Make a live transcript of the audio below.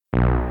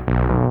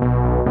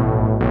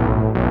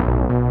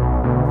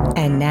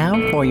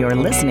For your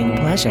listening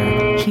pleasure,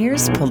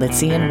 here's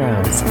Polizzi and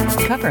Rose,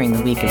 covering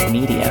the week of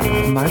media,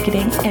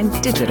 marketing, and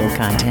digital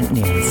content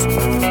news.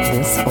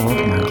 This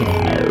Old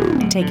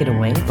Marketing. Take it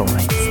away,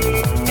 boys.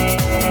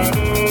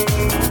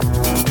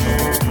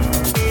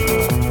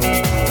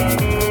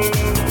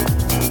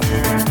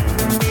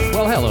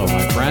 Well, hello,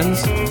 my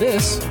friends.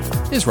 This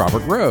is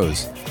Robert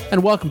Rose,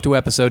 and welcome to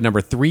episode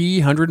number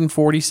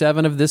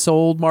 347 of This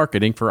Old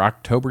Marketing for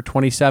October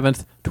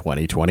 27th,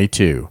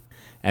 2022.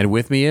 And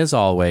with me, as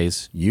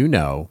always, you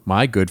know,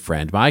 my good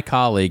friend, my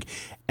colleague,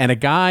 and a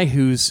guy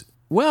who's,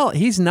 well,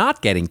 he's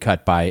not getting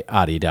cut by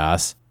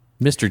Adidas,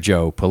 Mr.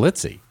 Joe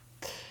Polizzi.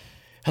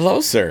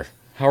 Hello, sir.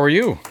 How are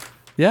you?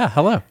 Yeah,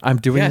 hello. I'm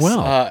doing well.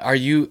 Are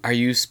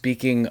you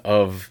speaking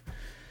of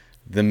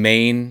the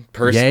main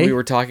person we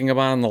were talking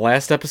about on the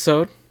last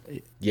episode?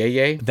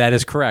 Yay. That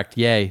is correct.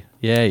 Yay.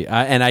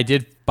 And I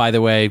did, by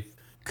the way,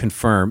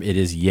 confirm it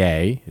is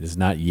yay. It is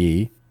not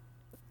ye.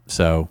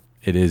 So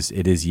it is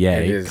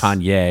yay. It is.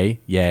 Kanye,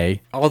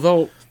 yay.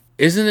 Although,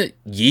 isn't it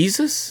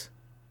Yeezus?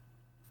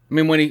 I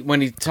mean, when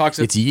he talks,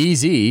 It's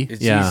Yeezy.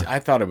 It's Yeah.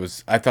 Yeezy.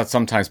 I thought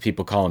sometimes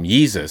people call him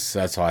Yeezus.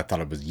 That's why I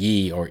thought it was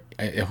Yee, or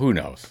who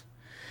knows.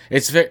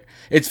 It's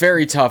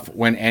very tough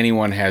when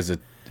anyone has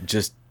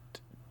just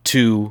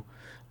two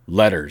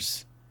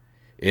letters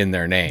in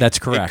their name. That's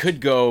correct. It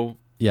could go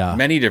Yeah.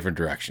 many different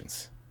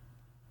directions.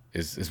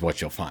 Is what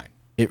you'll find.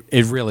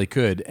 It really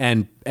could.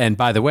 And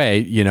by the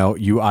way,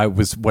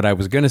 what I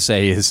was going to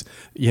say is,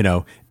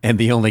 and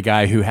the only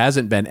guy who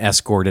hasn't been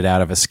escorted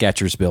out of a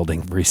Skechers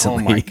building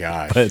recently. Oh my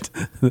gosh. But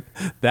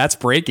that's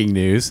breaking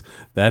news.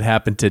 That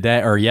happened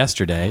today or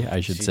yesterday,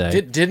 I should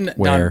say. Didn't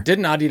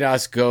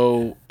Adidas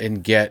go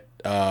and get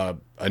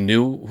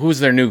who's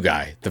their new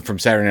guy from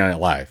Saturday Night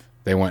Live?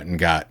 They went and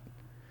got.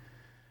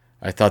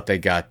 I thought they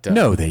got.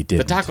 No, they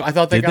didn't. I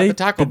thought they got the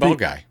Taco Bell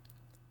guy.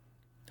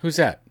 Who's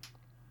that?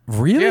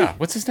 Really? Yeah.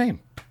 What's his name?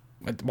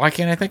 Why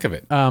can't I think of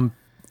it?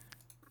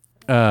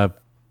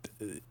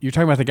 You're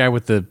talking about the guy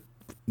with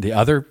the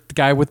other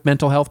guy with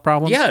mental health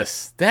problems?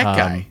 Yes, that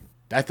guy.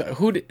 I thought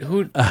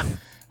who.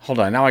 Hold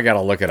on, now I got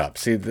to look it up.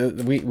 See,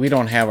 we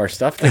don't have our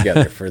stuff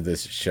together for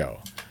this show.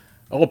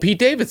 Oh, Pete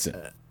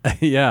Davidson.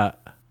 Yeah.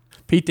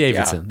 Pete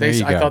Davidson. Yeah, there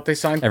you go. I thought they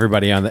signed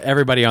everybody on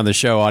the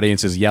show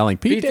audience is yelling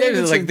Pete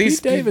Davidson. Like these,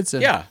 Pete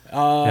Davidson. Yeah.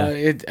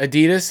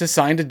 Adidas has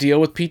signed a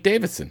deal with Pete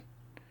Davidson.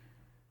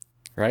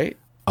 Right?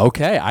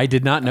 Okay, I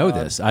did not know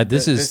this.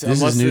 This is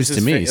news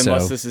to me.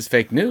 Unless this is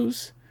fake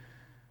news,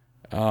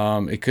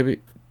 it could be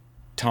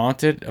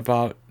taunted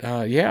about.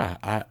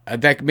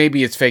 That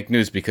maybe it's fake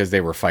news because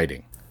they were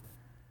fighting.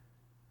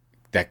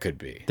 That could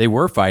be. They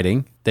were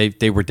fighting.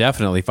 They were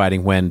definitely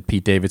fighting when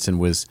Pete Davidson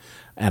was,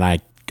 and I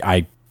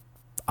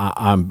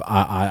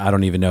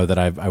don't even know that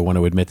I want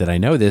to admit that I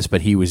know this,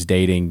 but he was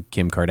dating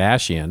Kim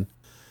Kardashian,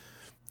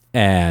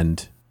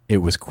 and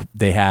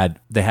they had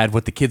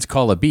what the kids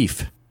call a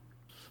beef.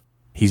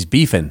 He's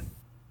beefing.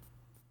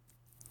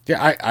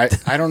 Yeah,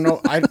 I don't know.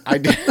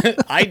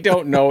 I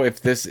don't know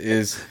if this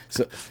is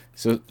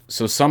so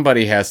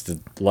somebody has to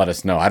let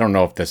us know. I don't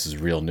know if this is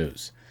real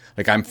news.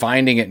 Like, I'm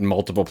finding it in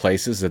multiple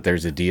places that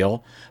there's a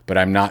deal, but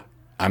I'm not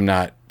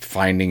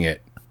finding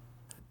it.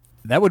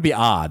 That would be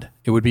odd.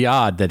 It would be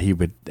odd that he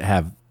would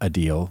have a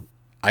deal.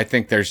 I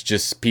think there's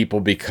just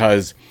people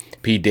because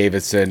Pete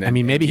Davidson. I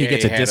mean, maybe he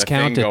gets a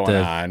discount at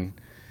the. And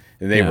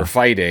they were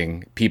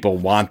fighting. People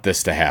want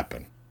this to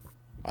happen.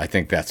 I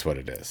think that's what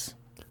it is.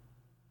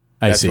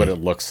 That's what it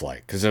looks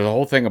like. Because there's a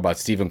whole thing about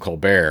Stephen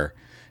Colbert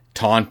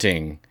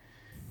taunting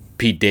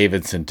Pete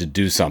Davidson to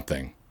do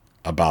something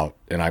about,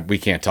 and we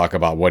can't talk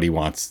about what he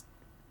wants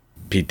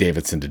Pete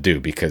Davidson to do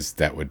because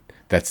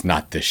that's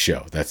not this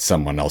show. That's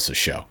someone else's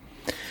show.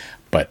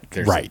 But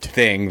there's a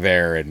thing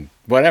there and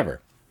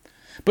whatever.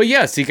 But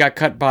yes, he got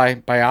cut by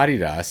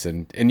Adidas,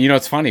 and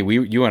it's funny.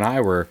 You and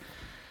I were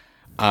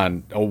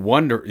on a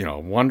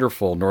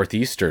wonderful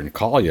Northeastern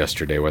call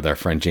yesterday with our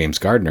friend James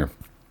Gardner,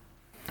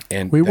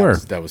 and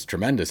that was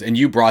tremendous. And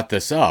you brought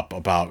this up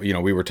about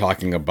we were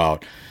talking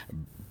about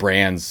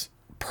brands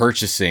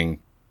purchasing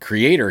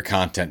creator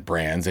content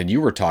brands, and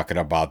you were talking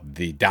about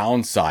the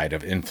downside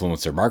of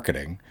influencer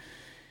marketing.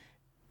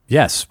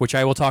 Yes, which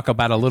I will talk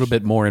about a little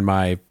bit more in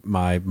my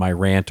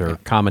rant or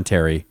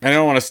commentary. I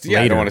don't want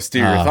to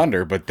steal your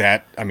thunder, but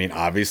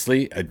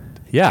obviously,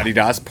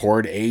 Adidas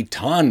poured a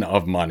ton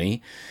of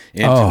money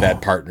into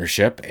that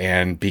partnership,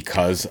 and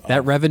because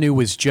that revenue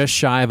was just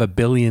shy of $1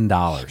 billion.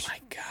 Oh my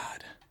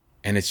God!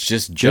 And it's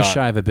just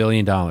shy of $1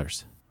 billion,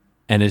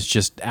 and it's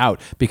just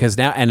out because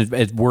now, and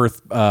it's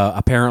worth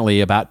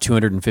apparently about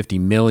 $250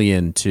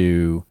 million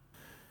to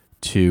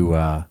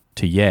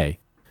Ye.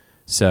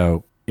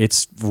 So.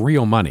 It's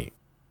real money.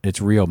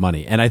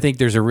 And I think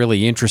there's a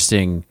really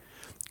interesting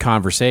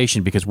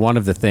conversation because one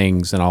of the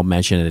things, and I'll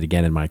mention it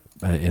again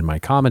in my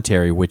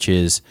commentary, which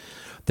is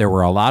there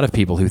were a lot of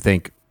people who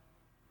think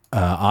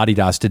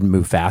Adidas didn't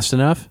move fast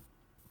enough.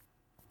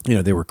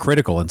 They were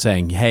critical and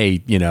saying,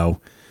 hey,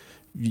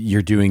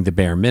 you're doing the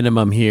bare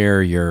minimum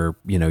here. You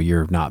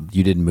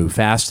didn't move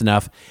fast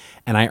enough.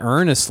 And I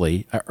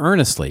earnestly,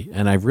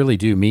 and I really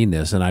do mean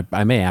this, and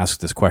I may ask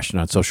this question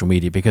on social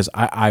media because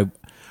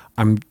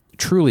I'm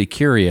truly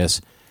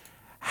curious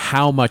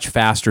how much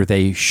faster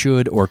they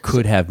should or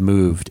could have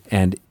moved.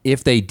 And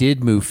if they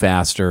did move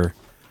faster,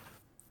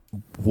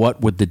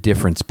 what would the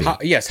difference be?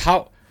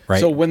 Right?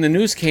 So when the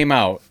news came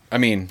out, I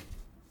mean,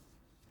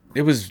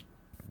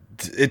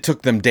 it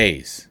took them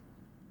days.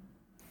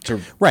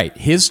 Right.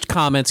 His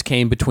comments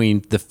came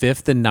between the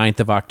 5th and 9th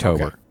of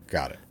October. Okay,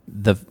 got it.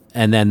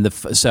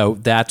 So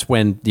that's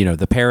when,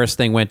 the Paris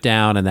thing went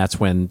down, and that's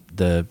when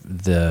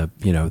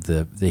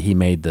he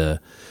made the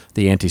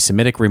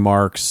anti-Semitic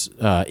remarks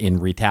in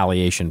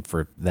retaliation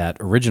for that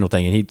original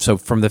thing. And so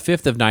from the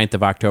 5th of 9th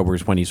of October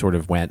is when he sort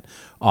of went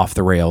off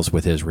the rails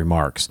with his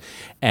remarks.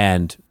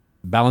 And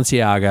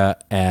Balenciaga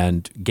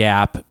and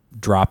Gap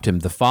dropped him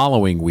the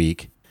following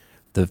week.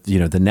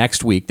 The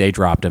next week they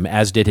dropped him,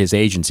 as did his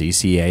agency,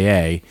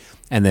 CAA.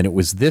 And then it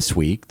was this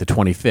week, the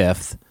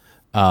 25th,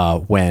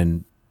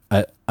 when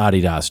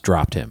Adidas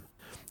dropped him.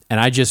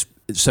 And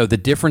so the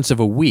difference of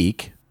a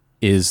week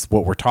is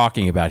what we're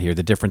talking about here.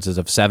 The differences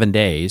of 7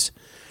 days.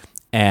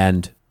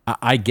 And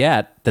I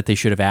get that they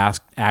should have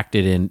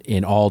acted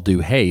in all due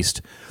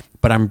haste,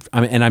 but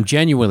I'm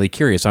genuinely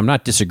curious. I'm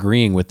not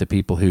disagreeing with the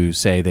people who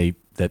say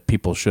that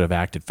people should have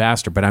acted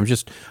faster, but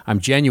I'm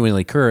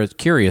genuinely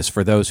curious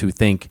for those who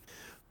think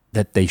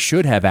that they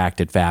should have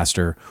acted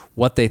faster,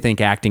 what they think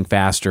acting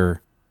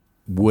faster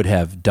would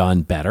have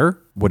done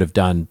better, would have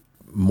done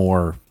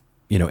more,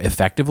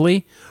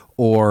 effectively,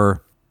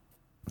 or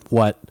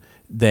what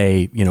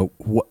they,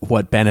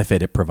 what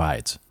benefit it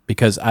provides.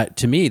 Because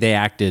to me, they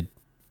acted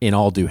in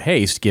all due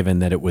haste, given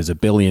that it was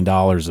 $1 billion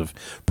of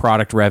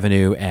product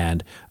revenue,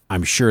 and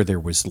I'm sure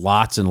there was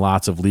lots and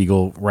lots of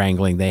legal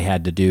wrangling they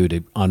had to do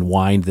to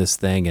unwind this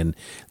thing and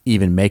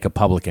even make a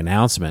public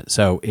announcement.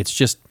 So it's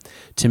just,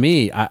 to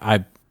me,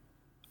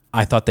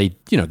 I thought they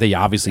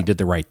obviously did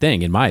the right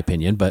thing, in my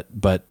opinion, but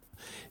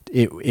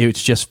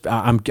it's just,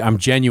 I'm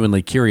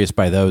genuinely curious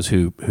by those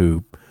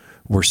who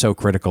were so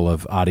critical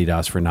of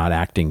Adidas for not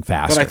acting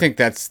faster. But I think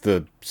that's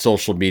the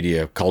social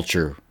media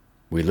culture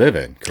we live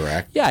in,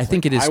 correct? Yeah, I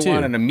think it is too. I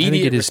want an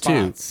immediate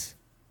response.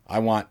 I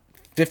want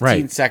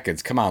 15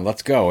 seconds. Come on,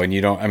 let's go. And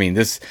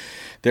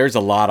there's a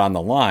lot on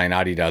the line.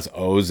 Adidas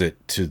owes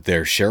it to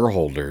their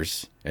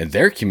shareholders and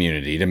their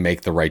community to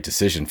make the right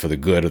decision for the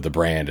good of the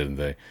brand and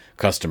the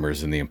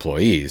customers and the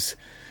employees.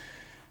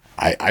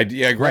 I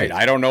agree. Right.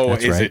 I don't know.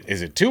 That's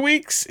is it 2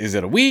 weeks? Is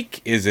it a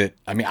week?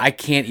 I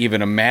can't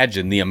even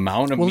imagine the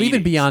amount of meetings.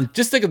 Even beyond.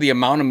 Just think of the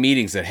amount of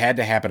meetings that had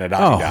to happen at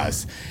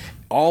Adidas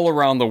all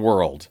around the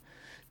world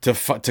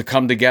to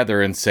come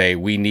together and say,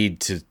 we need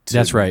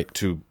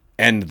to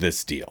end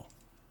this deal.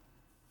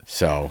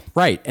 So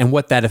right, and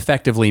what that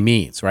effectively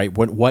means, right?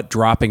 What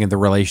dropping in the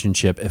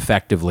relationship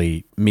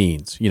effectively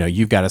means.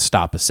 You've got to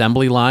stop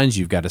assembly lines.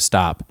 You've got to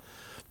stop.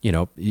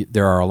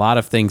 There are a lot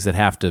of things that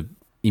have to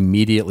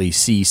immediately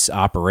cease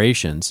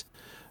operations,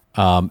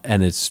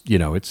 and it's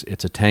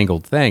a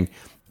tangled thing.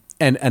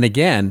 And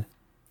again,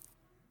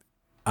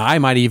 I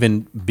might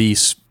even be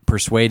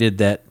persuaded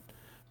that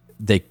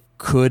they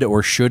could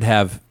or should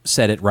have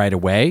said it right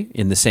away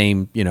in the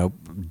same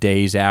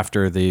days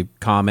after the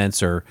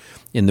comments or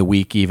in the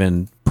week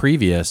even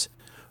previous.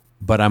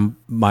 But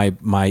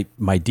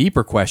my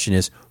deeper question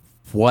is,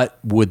 what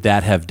would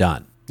that have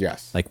done?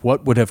 Yes. Like,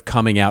 what would have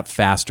coming out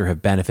faster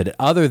have benefited,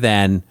 other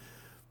than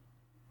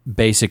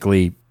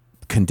basically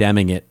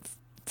condemning it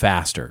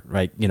faster,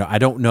 right? I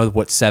don't know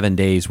what 7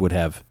 days would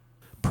have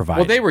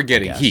provided. Well, they were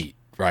getting heat,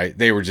 right?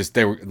 They were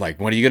like,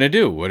 what are you going to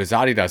do? What is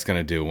Adidas going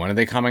to do? When are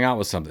they coming out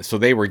with something? So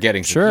they were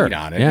getting some heat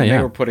on it, and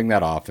they were putting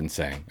that off and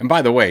saying. And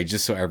by the way,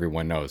 just so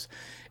everyone knows,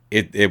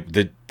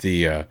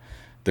 the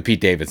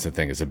Pete Davidson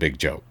thing is a big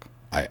joke.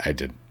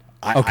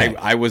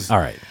 I was all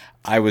right.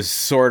 I was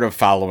sort of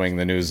following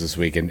the news this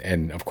week,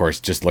 and of course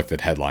just looked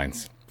at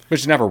headlines,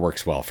 which never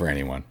works well for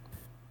anyone.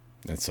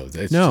 And so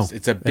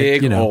it's a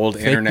big old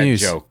internet news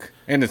joke,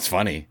 and it's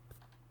funny,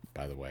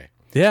 by the way.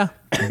 Yeah,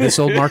 this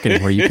old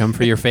marketing where you come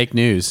for your fake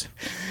news.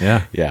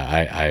 Yeah, yeah.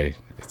 I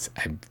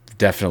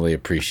definitely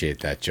appreciate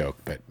that joke,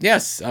 but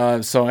yes.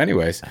 So,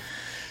 anyways,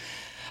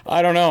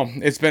 I don't know.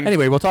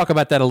 Anyway. We'll talk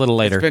about that a little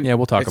later.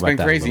 We'll talk about that. It's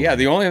been crazy. Yeah,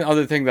 the only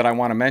other thing that I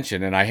want to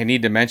mention, and I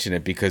need to mention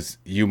it because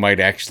you might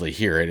actually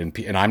hear it,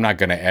 and I'm not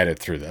going to edit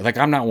through that. Like,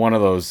 I'm not one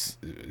of those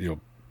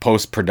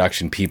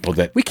post-production people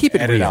that we keep it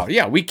edit real. Out.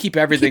 Yeah, we keep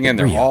everything in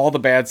there. Real. All the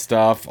bad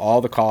stuff,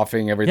 all the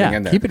coughing, everything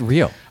in there. Keep it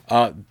real.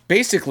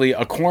 Basically,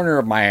 a corner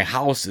of my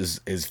house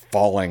is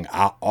falling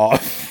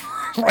off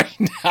right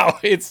now.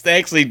 It's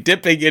actually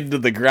dipping into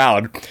the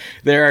ground.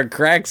 There are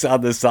cracks on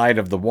the side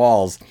of the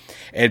walls,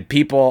 and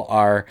people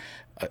are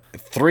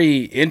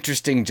 3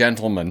 interesting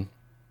gentlemen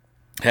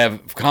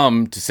have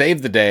come to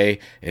save the day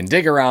and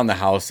dig around the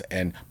house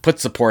and put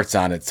supports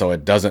on it so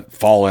it doesn't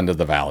fall into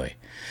the valley.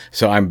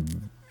 So I'm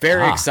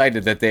very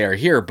excited that they are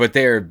here, but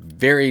they are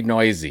very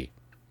noisy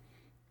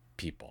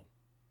people.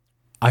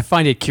 I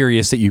find it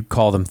curious that you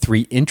call them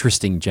three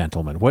interesting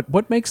gentlemen.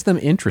 What makes them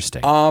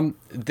interesting?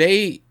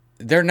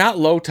 They're not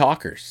low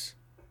talkers.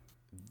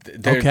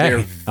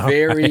 They're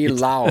very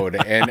loud.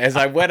 And as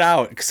I went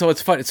out, so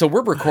it's fun. So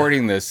we're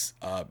recording this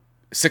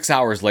 6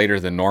 hours later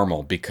than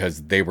normal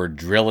because they were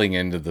drilling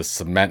into the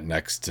cement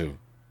next to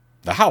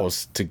the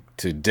house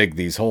to dig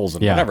these holes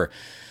and whatever.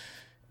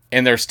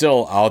 And they're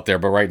still out there,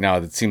 but right now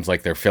it seems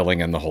like they're filling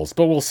in the holes.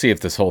 But we'll see if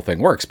this whole thing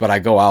works. But I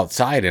go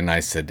outside and I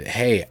said,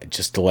 hey,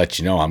 just to let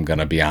you know, I'm going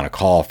to be on a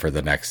call for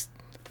the next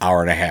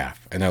hour and a half.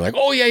 And they're like,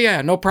 oh,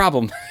 yeah, no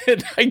problem.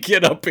 And I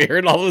get up here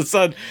and all of a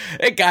sudden,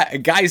 a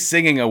guy's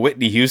singing a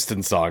Whitney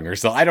Houston song or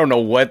so. I don't know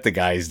what the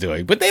guy's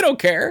doing, but they don't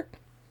care.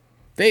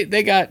 They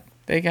got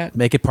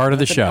make it part of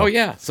the show. Oh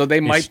yeah, so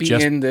they might be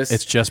in this.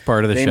 It's just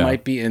part of the show. They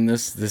might be in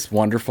this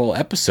wonderful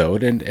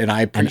episode, and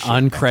I appreciate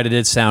an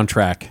uncredited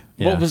soundtrack.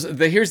 Yeah.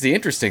 Well, here's the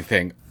interesting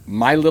thing: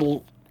 my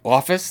little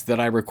office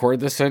that I record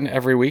this in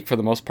every week, for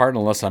the most part,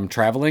 unless I'm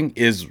traveling,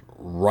 is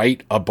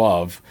right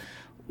above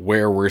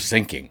where we're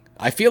syncing.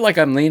 I feel like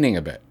I'm leaning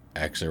a bit,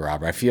 actually,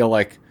 Robert. I feel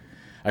like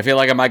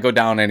I might go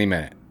down any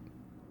minute.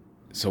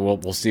 So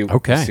we'll see.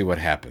 Okay. We'll see what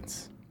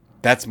happens.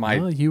 That's my.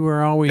 Well, you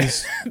were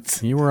always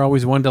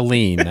one to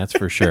lean. That's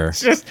for sure.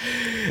 It's just,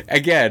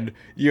 again,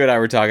 you and I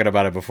were talking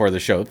about it before the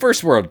show.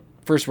 First world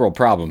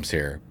problems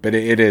here, but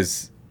it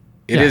is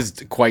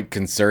quite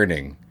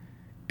concerning,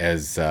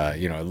 as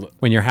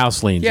when your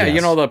house leans. Yeah,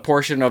 yes. The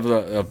portion of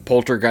the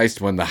Poltergeist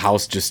when the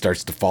house just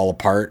starts to fall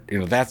apart.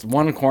 That's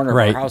one corner of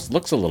our house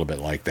looks a little bit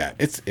like that.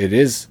 It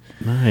is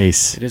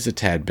nice. It is a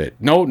tad bit.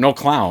 No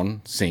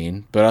clown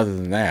scene, but other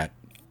than that.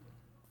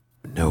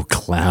 No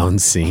clown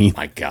scene.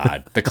 Oh my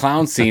God, the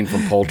clown scene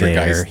from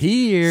Poltergeist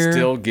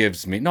still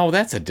gives me. No,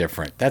 that's a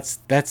different. That's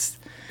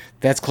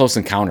Close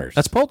Encounters.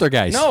 That's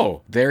Poltergeist.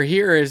 No, They're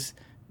Here is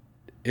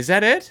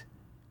that it?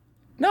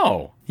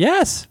 No.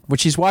 Yes, when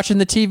she's watching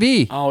the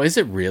TV. Oh, is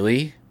it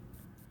really?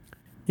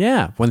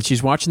 Yeah, when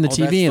she's watching the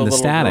TV and the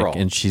static, girl.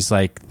 And she's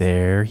like,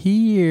 "They're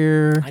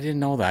here." I didn't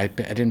know that. I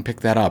didn't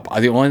pick that up.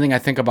 The only thing I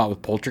think about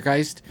with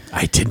Poltergeist,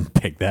 I didn't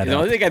pick that up. The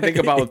only thing I think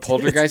about with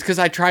Poltergeist, because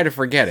I try to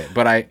forget it,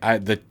 but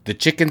the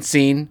chicken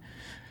scene,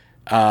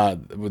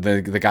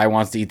 the guy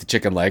wants to eat the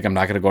chicken leg. I'm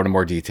not going to go into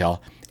more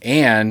detail,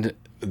 and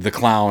the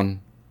clown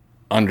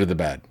under the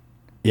bed.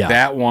 Yeah,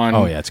 that one.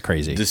 Oh yeah, it's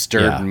crazy.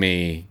 Disturbed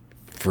me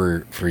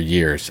for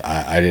years.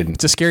 I didn't.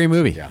 It's a scary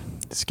movie. Yeah.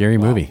 Scary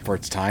movie for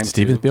its time.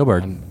 Steven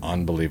Spielberg,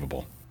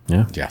 unbelievable.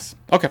 Yeah. Yes.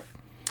 Okay.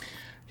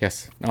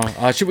 Yes. No.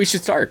 We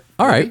should start.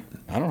 All right.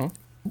 I don't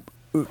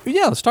know.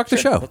 Yeah. Let's talk the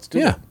show. Let's do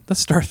it. Let's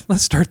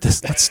start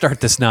this. Let's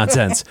start this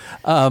nonsense.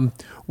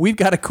 We've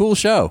got a cool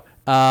show.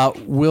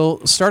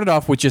 We'll start it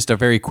off with just a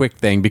very quick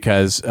thing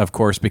because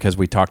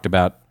we talked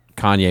about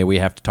Kanye, we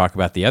have to talk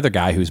about the other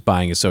guy who's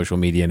buying a social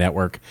media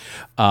network,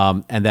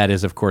 and that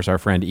is, of course, our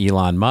friend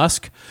Elon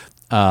Musk.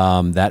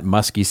 That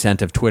musky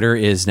scent of Twitter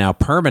is now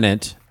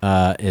permanent,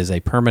 is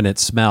a permanent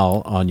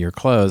smell on your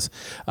clothes,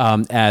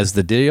 as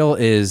the deal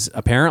is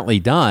apparently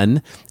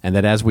done, and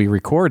that as we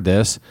record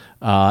this,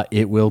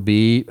 it will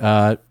be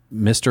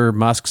Mr.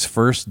 Musk's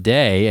first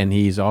day, and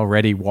he's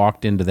already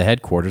walked into the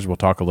headquarters. We'll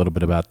talk a little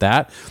bit about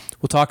that.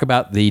 We'll talk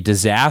about the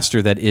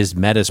disaster that is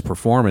Meta's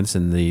performance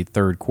in the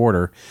third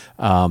quarter.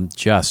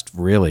 Just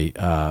really,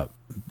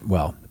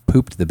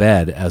 pooped the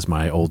bed, as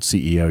my old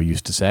CEO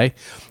used to say.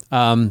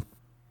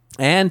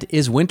 And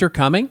is winter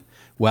coming?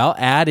 Well,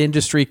 ad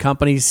industry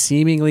companies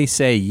seemingly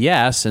say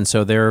yes, and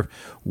so they're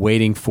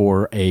waiting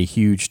for a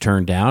huge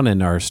turn down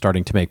and are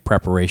starting to make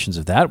preparations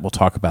of that. We'll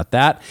talk about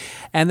that.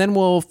 And then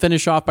we'll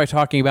finish off by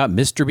talking about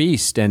Mr.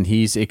 Beast, and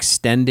he's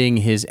extending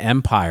his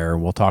empire.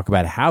 We'll talk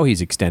about how he's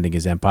extending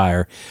his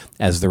empire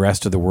as the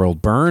rest of the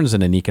world burns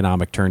in an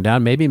economic turn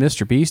down. Maybe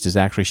Mr. Beast is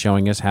actually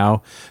showing us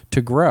how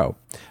to grow.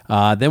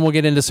 Then we'll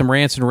get into some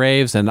rants and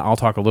raves, and I'll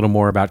talk a little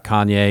more about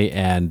Kanye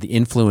and the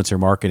influencer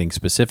marketing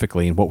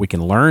specifically and what we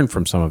can learn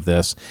from some of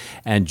this.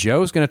 And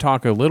Joe's going to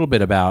talk a little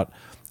bit about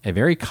a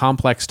very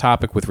complex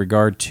topic with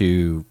regard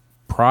to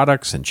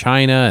products in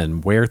China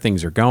and where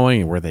things are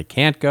going and where they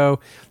can't go,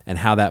 and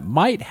how that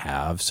might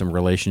have some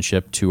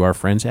relationship to our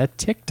friends at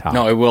TikTok.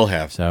 No, it will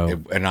have.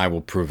 And I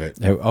will prove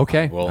it.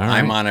 Okay. Well, right.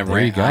 I'm on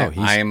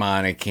I'm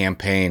on a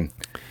campaign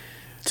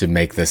to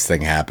make this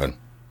thing happen.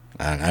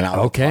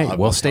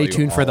 And stay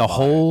tuned for the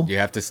whole. You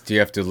have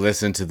to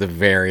listen to the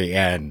very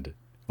end.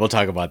 We'll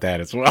talk about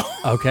that as well.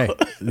 Okay.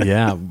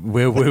 Yeah,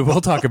 we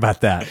will talk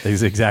about that.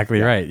 That's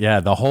exactly right. Yeah,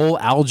 the whole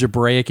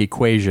algebraic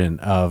equation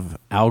of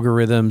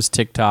algorithms,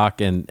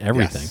 TikTok, and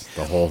everything. Yes,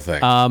 the whole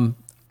thing.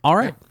 All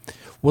right.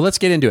 Well, let's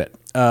get into it.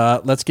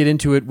 Let's get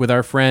into it with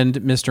our friend,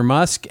 Mr.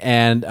 Musk.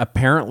 And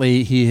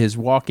apparently he is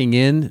walking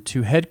in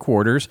to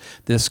headquarters,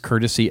 this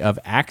courtesy of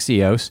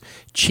Axios.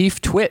 Chief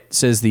Twit,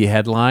 says the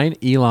headline.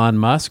 Elon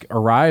Musk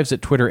arrives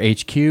at Twitter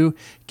HQ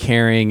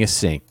carrying a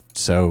sink.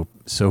 So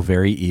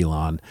very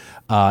Elon.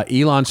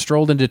 Elon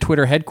strolled into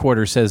Twitter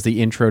headquarters, says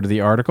the intro to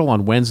the article,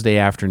 on Wednesday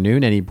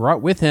afternoon, and he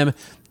brought with him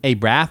a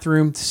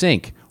bathroom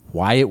sink.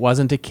 Why it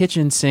wasn't a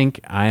kitchen sink,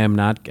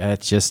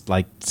 it's just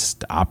like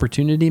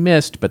opportunity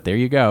missed, but there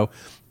you go.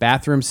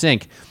 Bathroom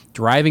sink.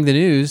 Driving the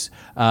news,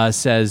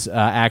 says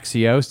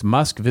Axios,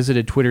 Musk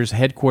visited Twitter's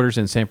headquarters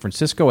in San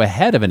Francisco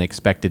ahead of an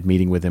expected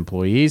meeting with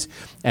employees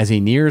as he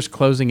nears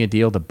closing a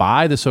deal to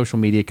buy the social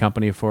media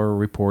company for a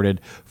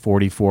reported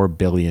 $44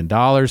 billion,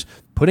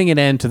 putting an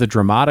end to the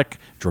dramatic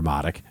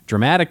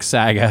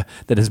saga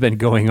that has been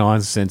going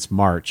on since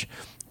March.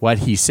 What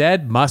he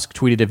said, Musk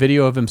tweeted a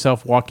video of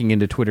himself walking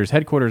into Twitter's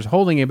headquarters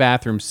holding a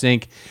bathroom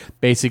sink,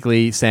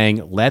 basically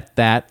saying, "Let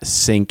that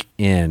sink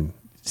in."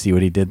 See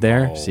what he did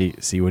there? Oh,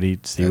 see what he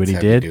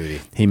did?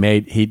 Duty.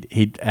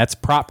 He that's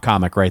prop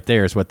comic right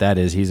there is what that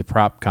is. He's a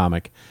prop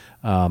comic,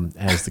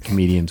 as the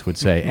comedians would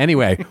say.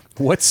 Anyway,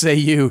 what say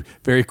you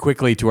very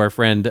quickly to our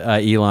friend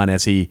Elon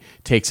as he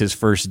takes his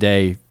first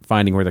day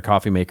finding where the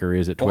coffee maker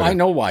is at Twitter? Well, I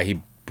know why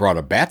he brought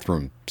a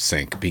bathroom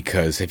sink,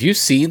 because have you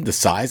seen the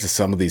size of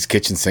some of these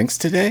kitchen sinks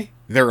today?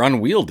 They're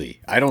unwieldy.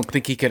 I don't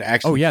think he could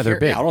actually. Oh yeah, they're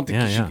big. I don't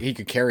think he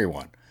could carry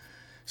one.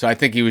 So I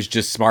think he was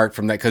just smart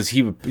from that, because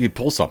he'd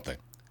pull something.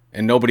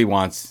 And nobody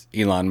wants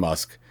Elon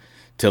Musk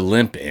to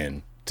limp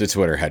in to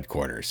Twitter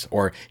headquarters.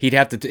 Or he'd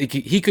have to,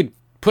 he could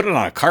put it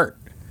on a cart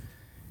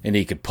and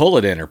he could pull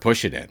it in or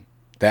push it in.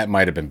 That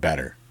might have been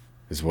better,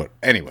 is what,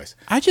 anyways.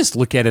 I just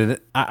look at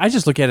it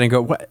and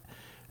go, what?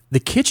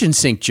 The kitchen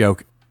sink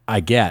joke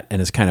I get,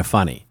 and it's kind of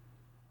funny.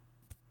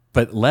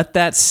 But let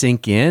that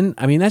sink in?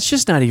 I mean, that's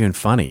just not even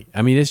funny.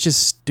 I mean, it's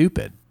just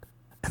stupid.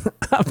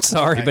 I'm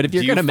sorry, but if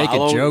you're going to make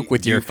a joke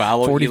with your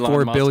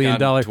 $44 billion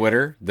on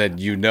Twitter, then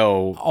you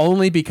know,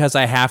 only because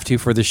I have to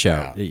for the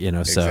show, So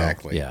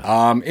exactly.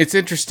 Yeah. It's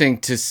interesting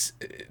to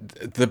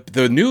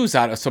the news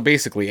out. So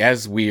basically,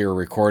 as we're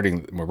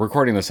recording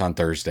this on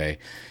Thursday,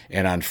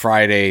 and on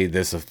Friday,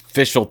 this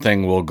official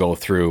thing will go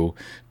through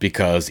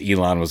because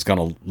Elon was going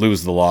to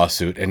lose the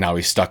lawsuit, and now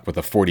he's stuck with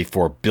a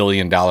 $44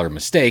 billion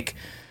mistake.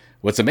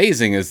 What's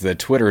amazing is that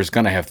Twitter is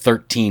going to have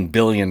 $13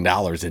 billion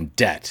in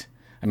debt.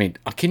 I mean,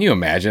 can you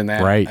imagine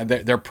that? Right.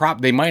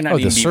 They might not even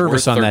be worth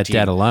service on that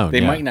debt alone.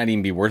 They might not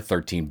even be worth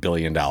 $13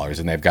 billion,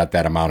 and they've got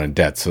that amount in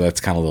debt. So that's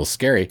kind of a little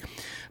scary.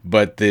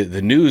 But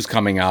the news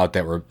coming out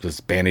that we're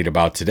just bandied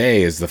about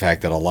today is the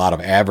fact that a lot of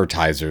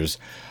advertisers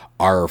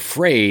are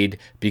afraid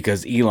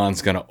because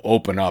Elon's going to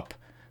open up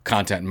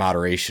content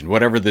moderation,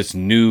 whatever this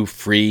new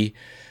free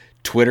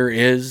Twitter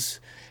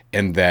is,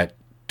 and that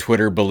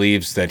Twitter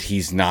believes that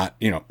he's not,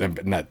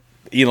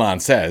 Elon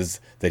says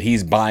that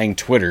he's buying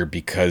Twitter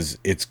because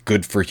it's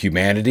good for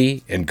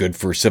humanity and good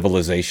for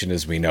civilization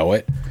as we know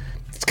it.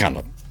 It's kind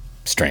of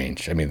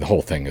strange. I mean, the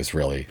whole thing is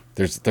really,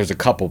 there's a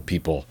couple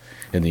people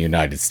in the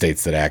United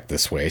States that act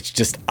this way. It's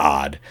just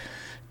odd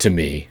to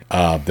me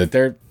that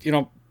they're,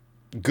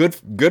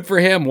 good for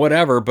him,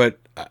 whatever. But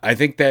I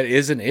think that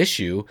is an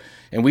issue.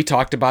 And we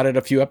talked about it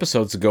a few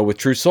episodes ago with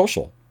Truth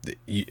Social.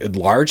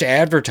 Large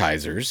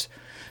advertisers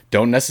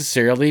don't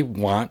necessarily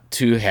want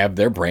to have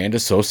their brand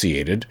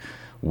associated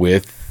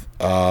with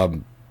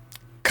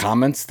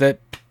comments that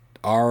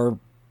are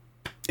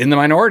in the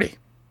minority,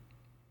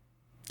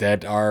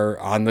 that are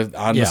on the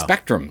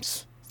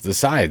spectrums, the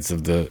sides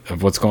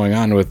of what's going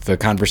on with the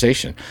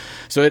conversation.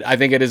 So I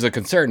think it is a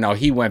concern. Now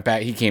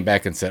he came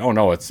back and said, "Oh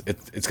no, it's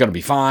going to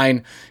be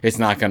fine. It's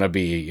not going to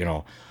be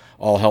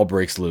all hell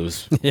breaks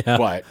loose." Yeah.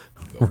 But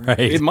right.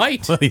 It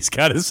might. Well, he's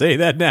got to say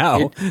that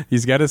now.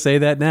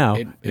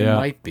 It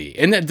might be.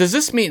 And does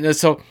this mean,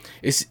 so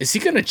is he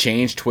going to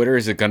change Twitter?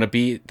 Is it going to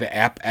be the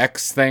App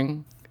X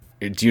thing?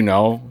 Do you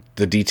know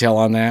the detail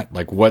on that?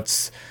 Like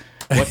what's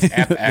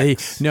App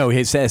X?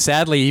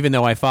 Sadly, even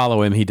though I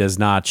follow him, he does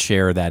not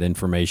share that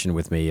information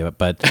with me.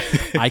 But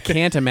I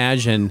can't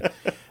imagine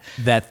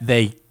that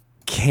they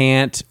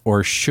can't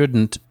or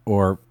shouldn't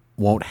or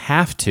won't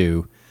have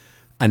to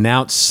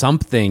announce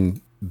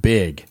something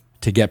big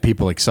to get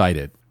people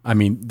excited. I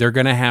mean, they're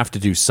going to have to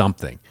do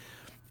something.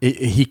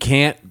 He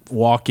can't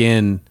walk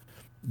in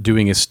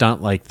doing a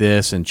stunt like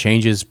this and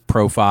change his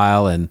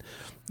profile and,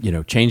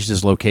 change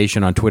his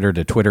location on Twitter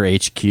to Twitter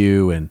HQ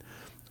and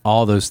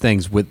all those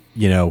things with,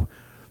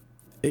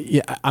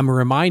 I'm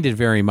reminded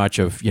very much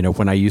of,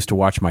 when I used to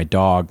watch my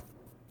dog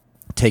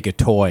take a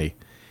toy.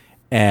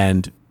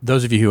 And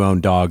those of you who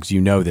own dogs, you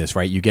know this,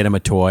 right? You get them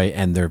a toy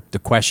and the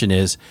question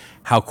is,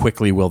 how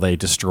quickly will they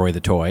destroy the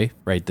toy,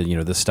 right?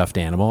 The stuffed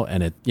animal.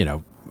 And it,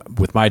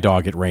 with my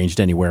dog, it ranged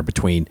anywhere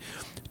between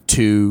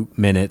 2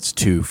 minutes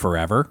to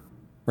forever,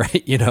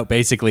 right?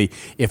 Basically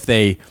if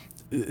they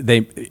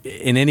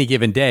in any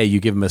given day,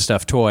 you give them a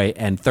stuffed toy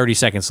and 30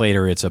 seconds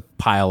later, it's a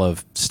pile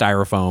of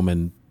styrofoam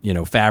and,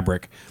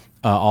 fabric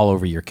all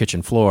over your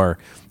kitchen floor.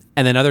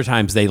 And then other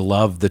times they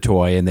love the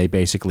toy and they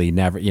basically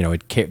never,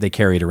 they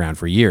carry it around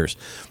for years.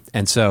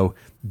 And so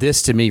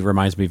this to me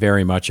reminds me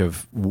very much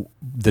of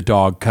the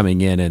dog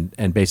coming in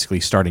and basically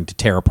starting to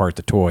tear apart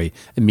the toy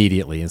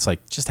immediately. It's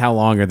like, just how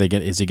long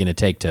is it going to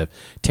take to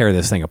tear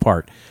this thing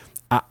apart?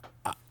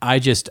 I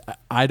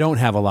don't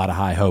have a lot of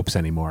high hopes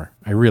anymore.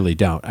 I really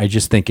don't. I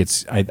just think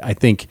I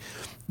think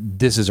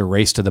this is a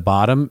race to the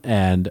bottom.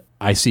 And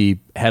I see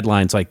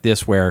headlines like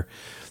this where,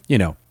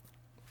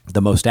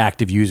 the most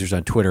active users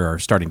on Twitter are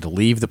starting to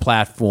leave the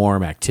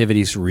platform.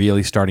 Activity's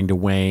really starting to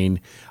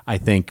wane. I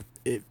think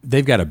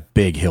they've got a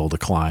big hill to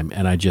climb,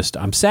 and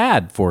I'm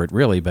sad for it,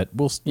 really. But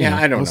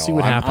I don't know. See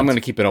what happens. I'm going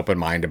to keep an open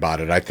mind about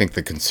it. I think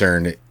the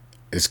concern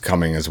is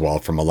coming as well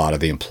from a lot of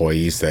the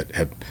employees that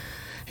have,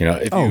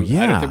 it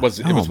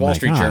was Wall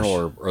Street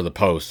Journal or the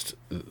Post,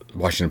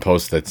 Washington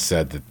Post that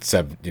said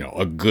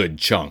a good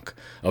chunk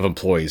of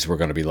employees were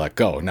going to be let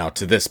go. Now,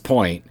 to this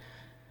point,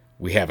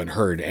 we haven't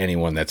heard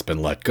anyone that's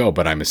been let go,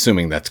 but I'm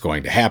assuming that's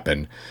going to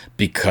happen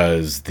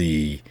because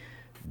the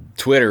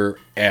Twitter,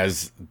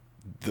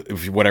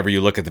 whatever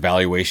you look at the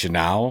valuation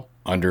now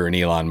under an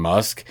Elon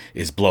Musk,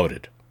 is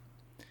bloated.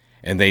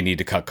 And they need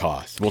to cut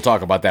costs. We'll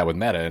talk about that with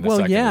Meta in a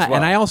second as well.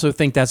 And I also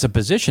think that's a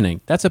positioning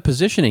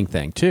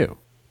thing too,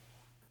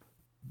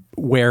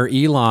 where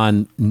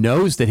Elon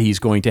knows that he's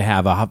going to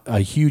have a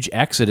huge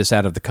exodus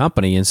out of the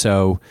company, and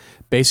so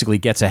basically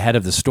gets ahead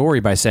of the story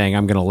by saying,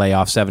 I'm going to lay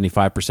off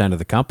 75% of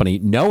the company,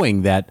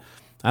 knowing that,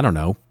 I don't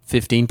know,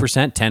 15%,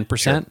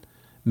 10%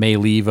 may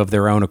leave of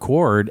their own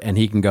accord, and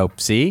he can go,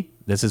 see,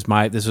 this was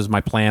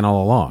my plan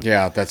all along.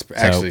 Yeah, that's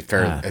actually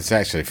fair. It's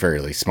actually a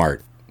fairly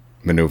smart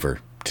maneuver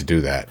to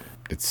do that.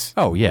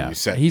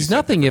 He's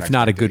nothing if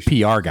not a good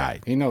PR guy.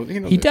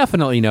 He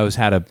definitely knows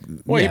how to.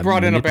 Well, he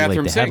brought in a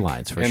bathroom the sink,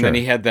 headlines for and sure. then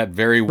he had that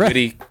very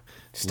witty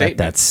statement.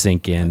 Let that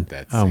sink in.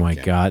 Oh my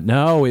God,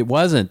 no, it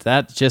wasn't.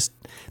 That just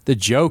the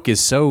joke is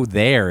so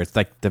there. It's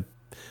like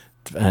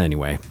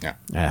anyway.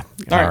 Yeah.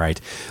 All right.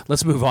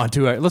 Let's move on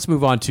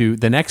to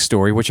the next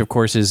story, which of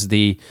course is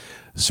the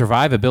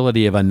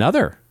survivability of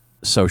another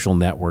social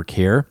network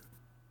here.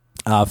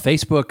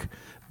 Facebook,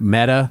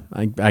 Meta,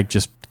 I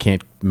just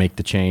can't make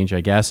the change,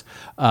 I guess,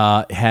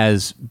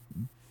 has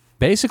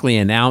basically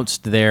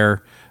announced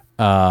their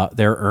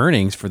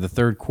earnings for the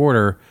third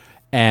quarter,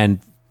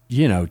 and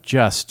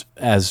just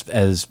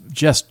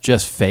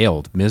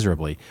failed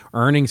miserably.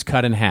 Earnings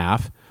cut in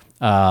half.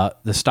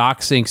 The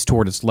stock sinks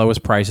toward its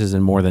lowest prices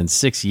in more than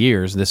 6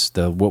 years.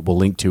 What we'll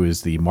link to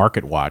is the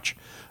MarketWatch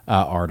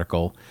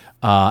article,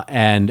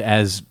 and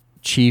as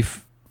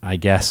chief, I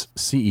guess,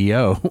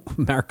 CEO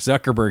Mark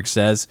Zuckerberg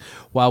says,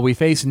 while we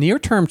face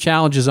near-term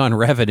challenges on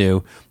revenue,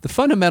 the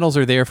fundamentals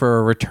are there for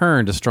a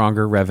return to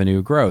stronger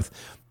revenue growth.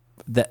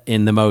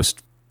 In the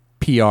most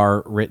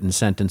PR-written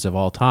sentence of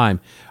all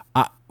time.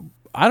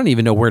 I don't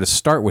even know where to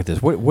start with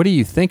this. What do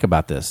you think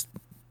about this?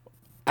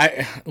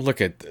 I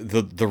look at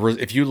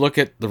if you look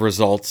at the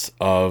results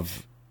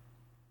of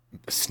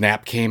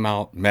Snap came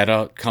out,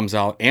 Meta comes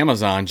out,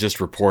 Amazon just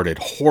reported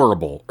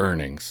horrible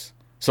earnings.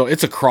 So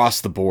it's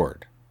across the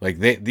board. Like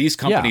these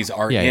companies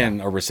are in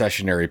a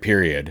recessionary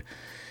period.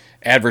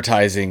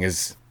 Advertising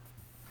has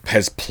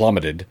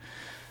plummeted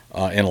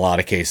in a lot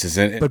of cases.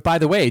 But by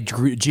the way,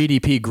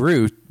 GDP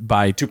grew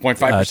by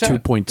 2.5%,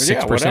 2.6%.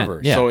 Yeah,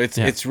 whatever. Yeah, so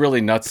it's really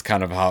nuts.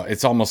 Kind of how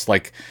it's almost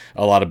like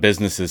a lot of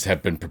businesses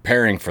have been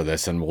preparing for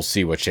this, and we'll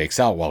see what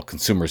shakes out while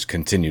consumers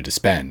continue to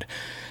spend.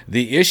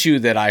 The issue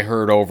that I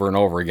heard over and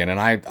over again, and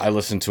I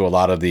listened to a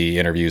lot of the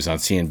interviews on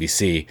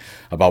CNBC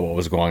about what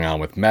was going on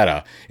with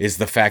Meta, is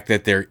the fact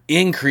that they're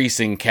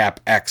increasing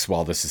CapEx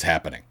while this is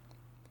happening.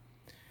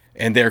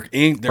 And they're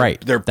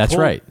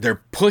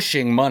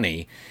pushing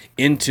money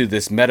into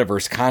this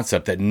metaverse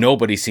concept that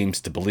nobody seems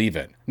to believe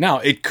in. Now,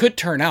 it could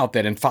turn out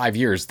that in 5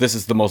 years, this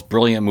is the most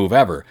brilliant move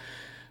ever.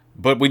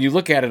 But when you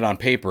look at it on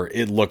paper,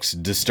 it looks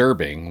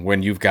disturbing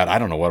when you've got, I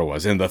don't know what it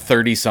was, in the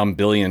 30-some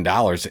billion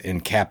dollars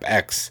in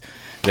CapEx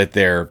that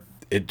they're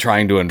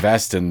trying to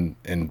invest in,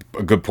 and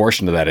a good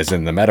portion of that is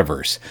in the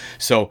metaverse.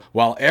 So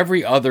while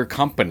every other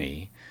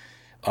company,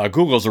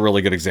 Google's a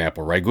really good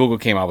example, right? Google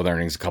came out with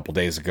earnings a couple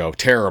days ago,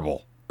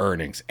 terrible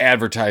earnings,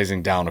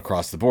 advertising down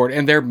across the board,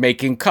 and they're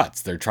making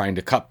cuts. They're trying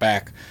to cut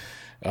back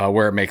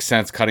where it makes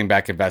sense, cutting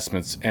back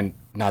investments. And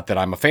not that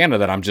I'm a fan of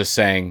that, I'm just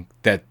saying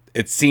that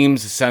it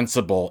seems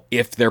sensible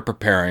if they're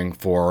preparing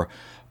for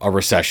a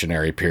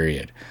recessionary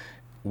period.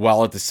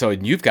 So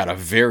you've got a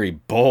very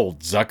bold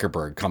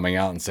Zuckerberg coming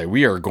out and say,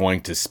 we are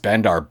going to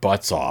spend our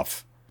butts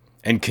off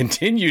and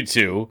continue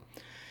to,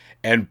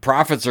 and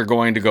profits are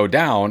going to go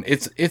down.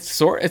 It's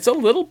a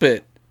little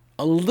bit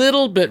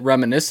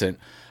reminiscent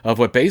of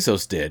what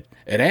Bezos did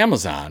at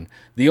Amazon.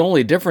 The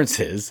only difference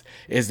is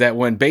that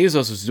when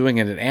Bezos was doing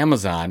it at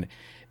Amazon,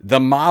 the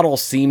model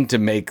seemed to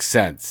make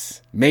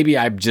sense. Maybe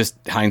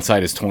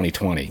hindsight is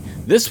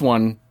 20/20. This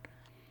one,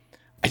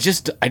 I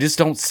just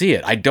don't see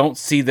it. I don't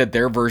see that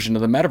their version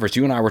of the metaverse.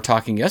 You and I were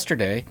talking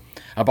yesterday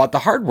about the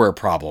hardware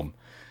problem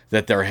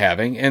that they're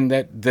having, and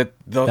that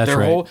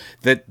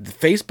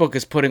Facebook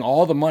is putting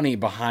all the money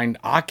behind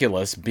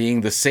Oculus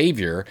being the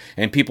savior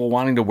and people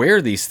wanting to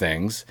wear these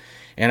things.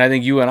 And I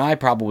think you and I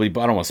probably, I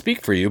don't want to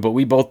speak for you, but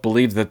we both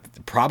believe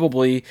that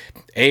probably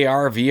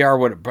AR,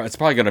 VR, it's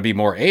probably going to be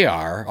more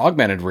AR,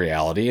 augmented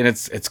reality, and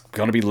it's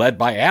going to be led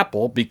by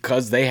Apple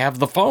because they have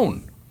the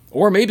phone.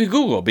 Or maybe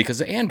Google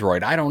because of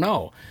Android. I don't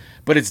know.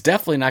 But it's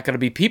definitely not going to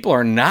be. People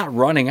are not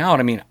running out.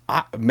 I mean,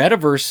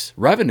 metaverse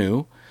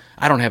revenue,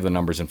 I don't have the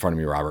numbers in front of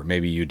me, Robert.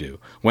 Maybe you do.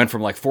 Went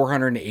from like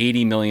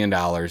 $480 million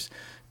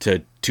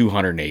to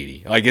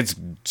 $280. Like, it's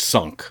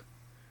sunk.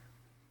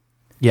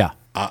 Yeah.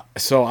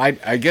 So I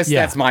guess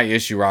that's my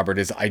issue, Robert,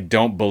 is I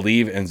don't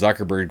believe in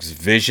Zuckerberg's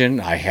vision.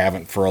 I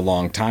haven't for a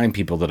long time.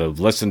 People that have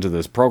listened to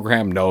this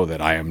program know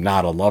that I am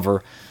not a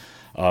lover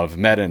of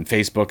Meta and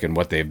Facebook and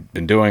what they've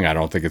been doing. I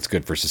don't think it's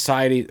good for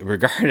society.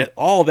 Regarding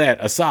all that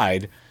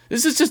aside,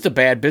 this is just a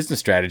bad business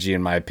strategy,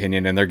 in my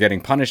opinion, and they're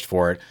getting punished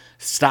for it.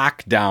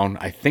 Stock down,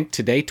 I think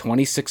today,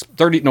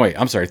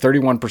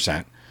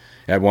 31%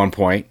 at one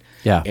point.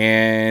 Yeah.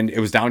 And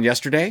it was down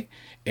yesterday.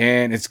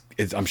 And it's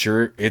I'm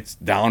sure it's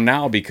down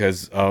now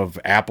because of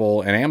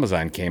Apple and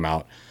Amazon came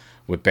out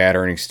with bad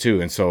earnings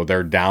too. And so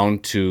they're down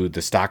to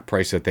the stock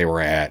price that they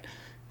were at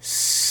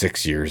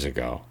 6 years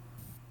ago,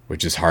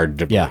 which is hard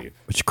to believe. Yeah,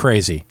 which is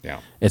crazy.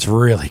 Yeah. It's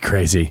really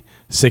crazy.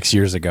 6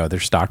 years ago,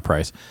 their stock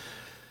price.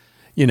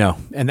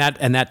 And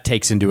that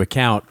takes into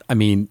account,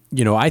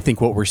 I think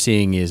what we're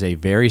seeing is a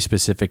very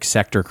specific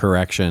sector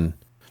correction.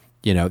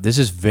 This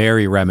is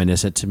very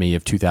reminiscent to me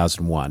of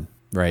 2001,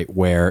 right?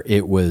 Where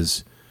it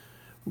was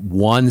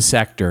one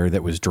sector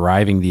that was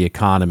driving the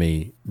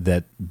economy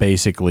that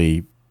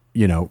basically,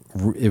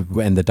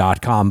 and the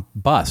dot-com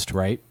bust,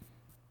 right?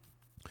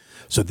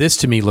 So this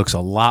to me looks a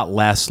lot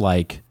less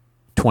like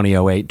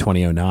 2008,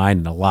 2009,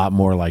 and a lot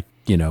more like,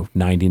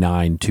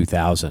 99,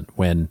 2000,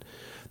 when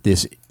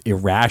this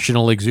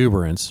irrational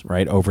exuberance,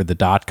 right, over the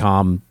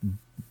dot-com,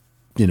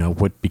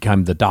 what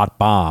became the dot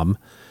bomb,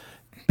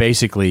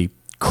 basically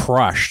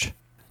crushed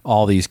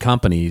all these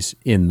companies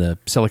in the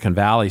Silicon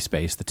Valley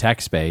space, the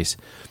tech space,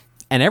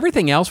 and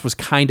everything else was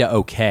kind of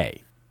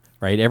okay,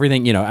 right?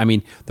 Everything,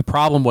 the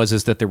problem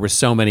is that there were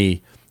so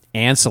many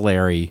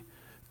ancillary,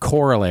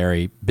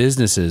 corollary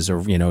businesses,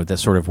 or, that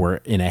sort of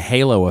were in a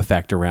halo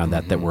effect around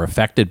that were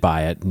affected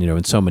by it,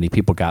 and so many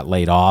people got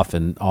laid off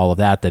and all of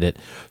that it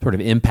sort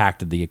of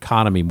impacted the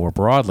economy more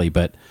broadly,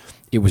 but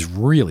it was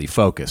really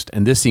focused.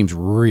 And this seems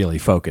really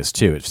focused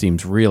too. It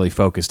seems really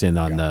focused in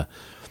on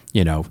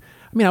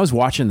I was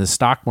watching the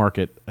stock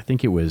market, I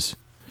think it was,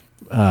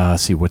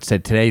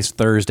 today's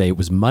Thursday. It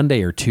was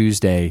Monday or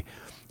Tuesday,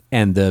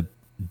 and the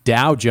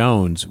Dow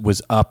Jones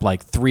was up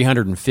like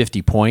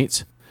 350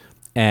 points,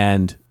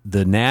 and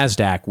the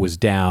NASDAQ was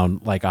down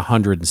like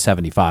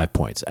 175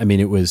 points.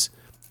 It was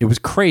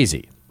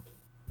crazy,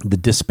 the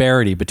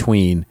disparity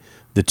between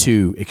the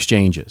two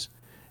exchanges.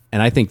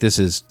 And I think this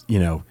is,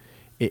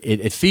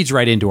 it feeds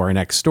right into our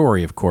next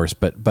story, of course,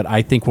 but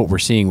I think what we're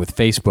seeing with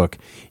Facebook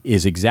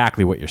is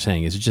exactly what you're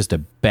saying. It's just a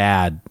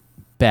bad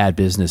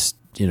business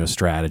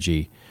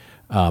strategy.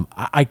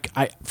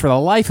 I for the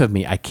life of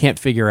me, I can't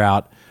figure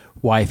out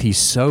why, if he's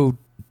so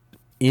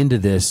into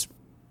this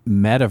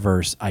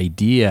metaverse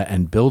idea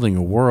and building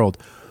a world,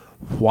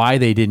 why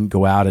they didn't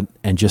go out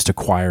and just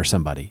acquire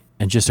somebody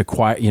and just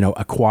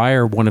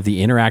acquire one of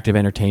the interactive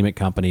entertainment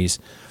companies,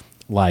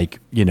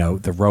 like, the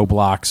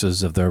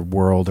Robloxes of the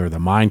world, or the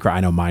Minecraft. I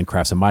know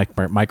Minecraft's a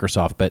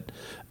Microsoft, but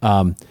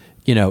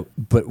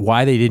but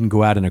why they didn't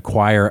go out and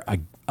acquire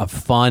a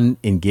fun,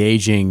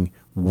 engaging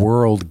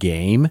world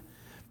game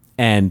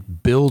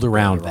and build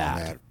around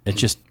that. It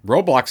just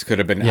Roblox could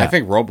have been. Yeah. I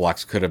think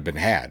Roblox could have been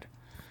had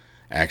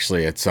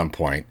actually at some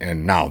point,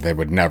 and now they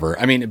would never.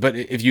 But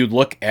if you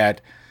look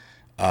at,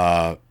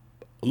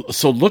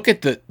 look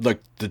at the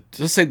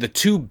let's say the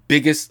two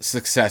biggest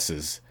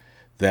successes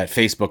that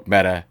Facebook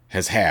Meta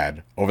has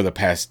had over the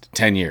past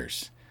 10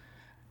 years.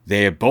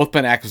 They have both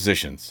been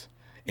acquisitions,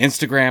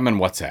 Instagram and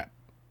WhatsApp.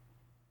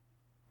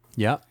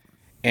 Yeah.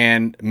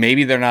 And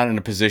maybe they're not in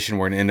a position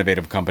where an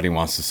innovative company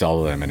wants to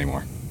sell to them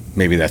anymore.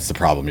 Maybe that's the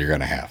problem you're going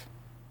to have.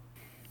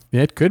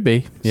 It could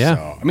be. Yeah.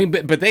 So,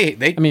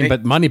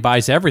 but money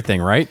buys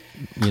everything, right?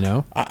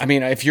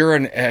 If you're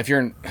an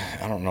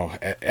I don't know,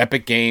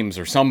 Epic Games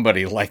or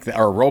somebody like that,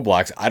 or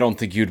Roblox, I don't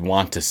think you'd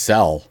want to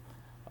sell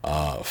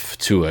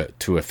to a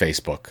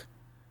Facebook,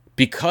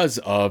 because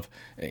of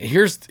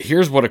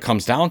here's what it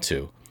comes down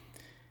to.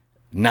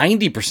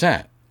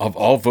 90% of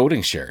all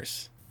voting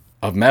shares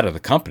of Meta, the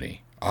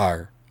company,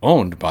 are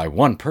owned by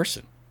one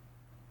person.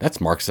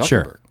 That's Mark Zuckerberg.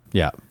 Sure.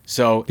 Yeah.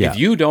 So if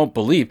you don't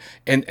believe,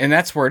 and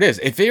that's where it is.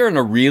 If you're in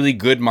a really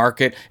good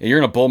market and you're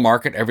in a bull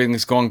market,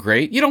 everything's going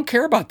great, you don't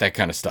care about that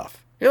kind of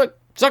stuff. You're like,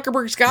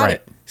 Zuckerberg's got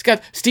it. He's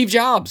got Steve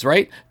Jobs,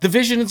 right? The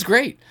vision is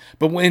great.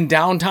 But when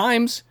down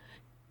times,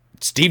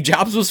 Steve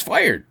Jobs was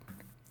fired.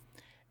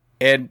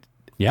 But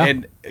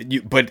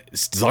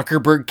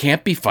Zuckerberg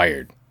can't be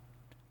fired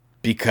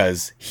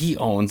because he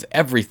owns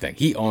everything.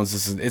 He owns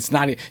this. It's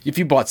not, if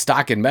you bought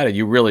stock in Meta,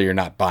 you really are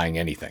not buying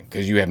anything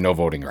because you have no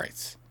voting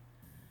rights.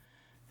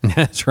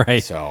 That's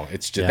right. So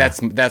it's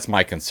just that's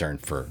my concern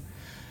for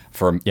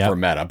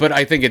Meta. But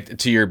I think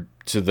to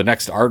the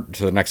next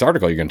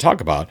article you're going to talk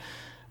about,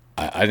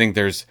 I think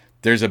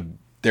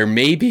there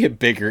may be a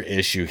bigger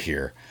issue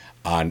here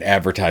on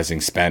advertising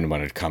spend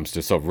when it comes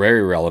to, so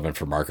very relevant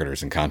for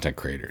marketers and content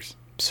creators.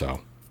 So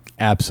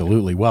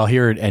absolutely. Well,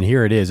 here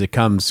it is. It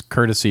comes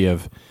courtesy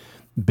of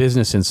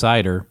Business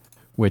Insider,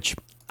 which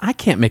I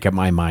can't make up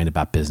my mind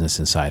about Business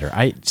Insider.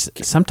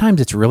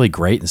 Sometimes it's really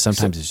great, and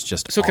sometimes it's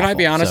just so. Awful. Can I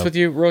be honest with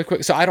you, really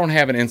quick? So I don't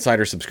have an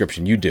Insider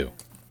subscription. You do.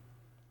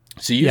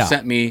 So you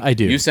sent me. I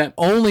do. You sent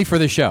only for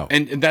the show,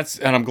 and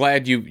I'm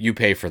glad you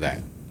pay for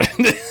that,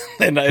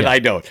 and I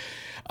don't.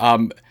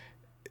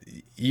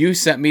 You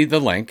sent me the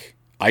link.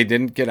 I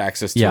didn't get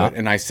access to it,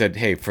 and I said,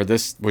 "Hey, for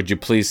this, would you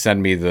please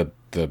send me the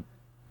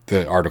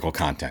article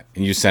content?"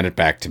 And you sent it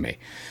back to me.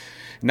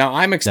 Now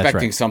I'm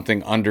expecting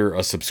something under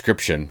a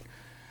subscription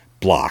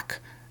block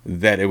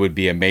that it would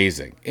be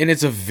amazing, and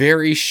it's a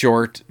very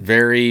short,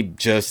 very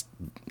just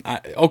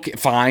okay,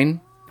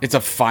 fine. It's a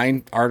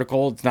fine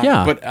article. It's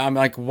not, but I'm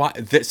like, why?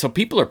 So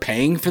people are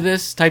paying for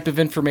this type of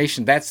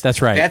information. That's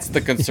right. That's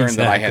the concern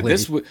that I had.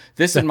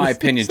 This, in my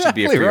opinion, should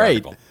be a free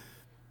article.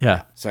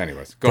 Yeah. So,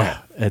 anyways, go ahead.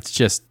 It's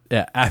just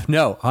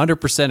no,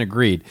 100%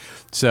 agreed.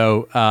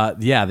 So,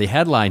 the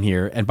headline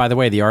here, and by the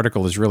way, the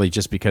article is really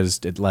just because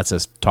it lets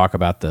us talk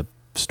about the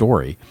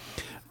story.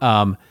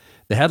 The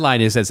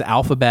headline is, as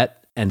Alphabet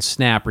and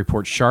Snap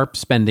report sharp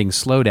spending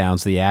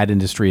slowdowns, the ad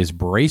industry is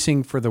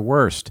bracing for the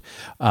worst.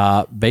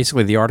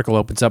 Basically, the article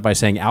opens up by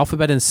saying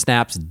Alphabet and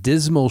Snap's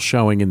dismal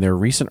showing in their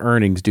recent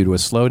earnings due to a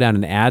slowdown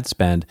in ad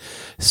spend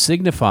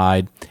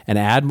signified an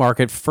ad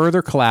market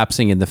further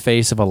collapsing in the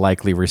face of a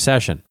likely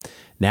recession.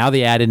 Now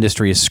the ad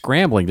industry is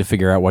scrambling to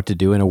figure out what to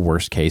do in a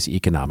worst-case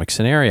economic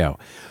scenario.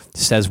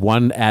 Says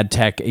one ad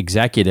tech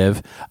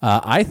executive,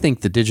 I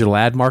think the digital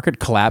ad market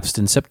collapsed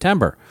in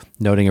September,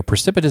 noting a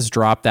precipitous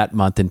drop that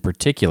month in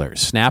particular.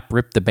 Snap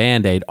ripped the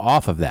Band-Aid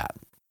off of that.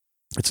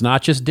 It's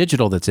not just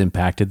digital that's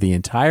impacted. The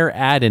entire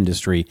ad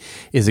industry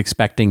is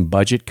expecting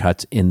budget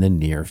cuts in the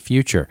near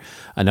future.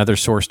 Another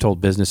source told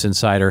Business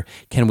Insider,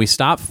 can we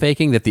stop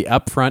faking that the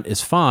upfront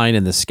is fine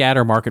and the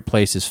scatter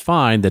marketplace is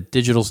fine, that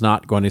digital's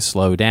not going to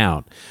slow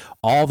down?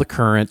 All the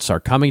currents are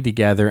coming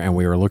together and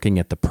we are looking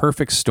at the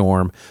perfect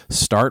storm.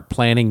 Start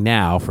planning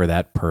now for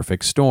that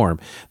perfect storm.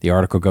 The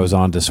article goes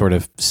on to sort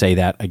of say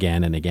that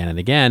again and again and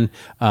again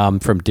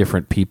from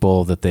different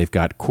people that they've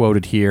got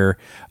quoted here.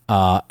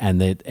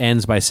 And it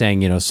ends by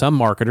saying, some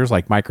marketers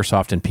like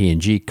Microsoft and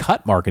P&G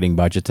cut marketing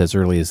budgets as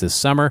early as this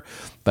summer,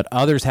 but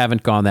others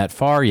haven't gone that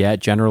far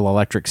yet. General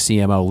Electric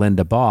CMO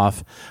Linda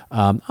Boff.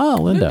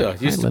 Linda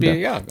used to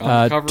be on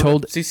the cover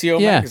of CCO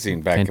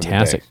magazine back in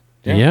the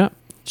day. Yeah,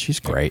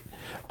 she's great.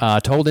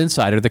 Told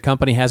Insider the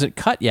company hasn't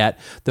cut yet,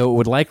 though it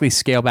would likely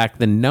scale back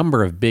the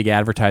number of big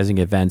advertising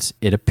events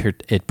it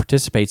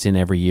participates in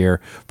every year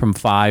from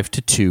 5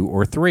 to 2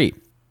 or 3.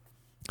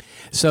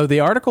 So the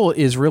article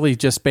is really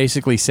just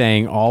basically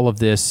saying all of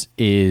this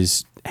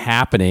is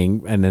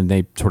happening, and then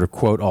they sort of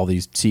quote all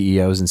these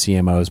CEOs and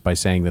CMOs by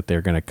saying that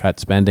they're going to cut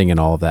spending and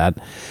all of that.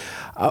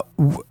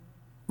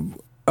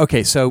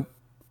 Okay, so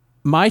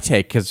my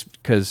take, because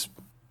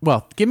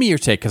give me your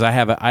take, because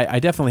I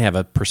definitely have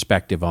a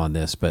perspective on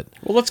this. But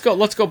let's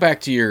go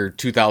back to your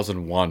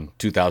 2001,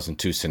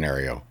 2002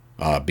 scenario,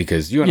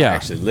 because you and I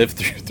actually lived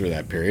through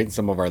that period. And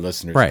some of our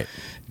listeners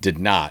did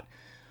not.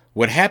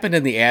 What happened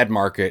in the ad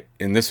market,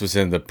 and this was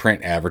in the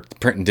print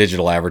and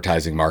digital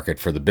advertising market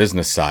for the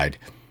business side,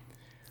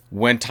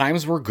 when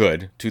times were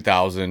good,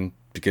 beginning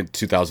of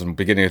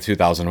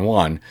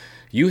 2001,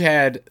 you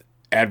had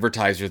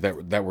advertisers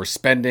that were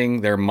spending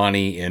their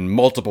money in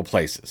multiple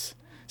places.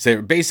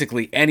 So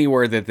basically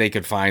anywhere that they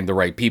could find the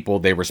right people,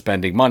 they were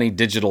spending money,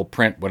 digital,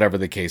 print, whatever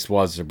the case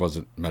was. There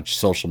wasn't much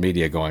social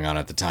media going on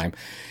at the time.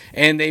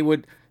 And they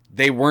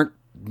weren't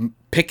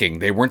picking,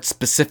 they weren't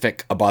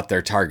specific about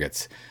their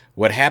targets.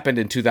 What happened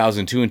in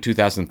 2002 and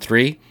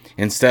 2003,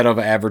 instead of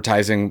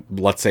advertising,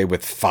 let's say,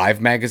 with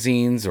 5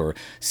 magazines or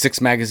 6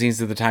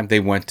 magazines at the time, they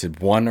went to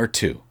 1 or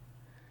 2.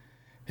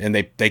 And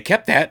they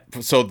kept that.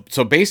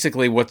 So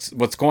basically what's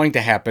going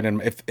to happen,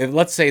 and if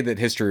let's say that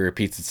history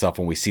repeats itself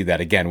and we see that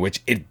again,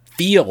 which it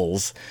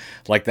feels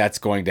like that's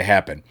going to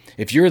happen.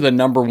 If you're the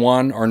number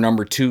 1 or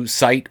number 2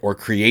 site or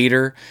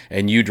creator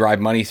and you drive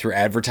money through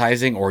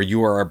advertising, or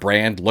you are a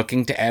brand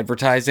looking to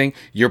advertising,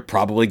 you're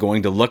probably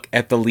going to look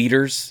at the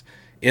leaders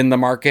in the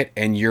market,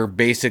 and you're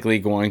basically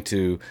going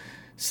to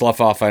slough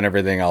off on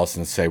everything else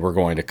and say, we're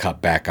going to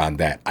cut back on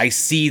that. I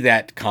see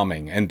that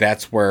coming, and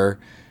that's where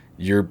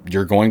you're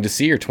going to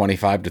see your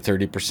 25 to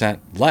 30%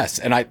 less.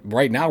 And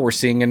right now we're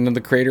seeing it in the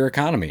creator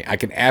economy. I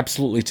can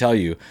absolutely tell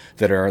you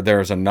that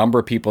there's a number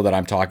of people that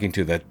I'm talking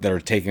to that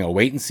are taking a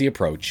wait and see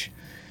approach,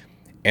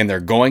 and they're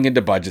going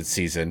into budget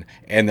season,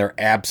 and they're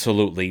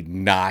absolutely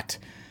not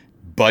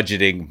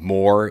budgeting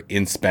more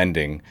in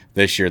spending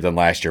this year than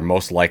last year.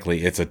 Most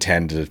likely it's a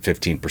 10 to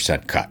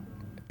 15% cut,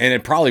 and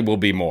it probably will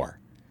be more.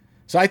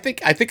 So I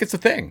think it's a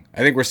thing.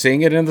 I think we're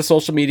seeing it in the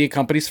social media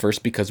companies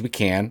first because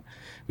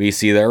we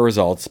see their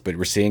results, but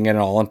we're seeing it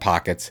all in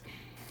pockets.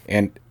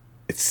 And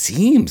it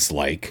seems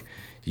like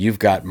you've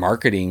got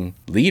marketing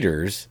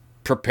leaders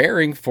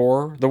preparing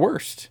for the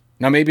worst.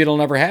 Now, maybe it'll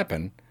never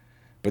happen,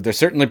 but they're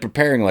certainly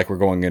preparing like we're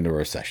going into a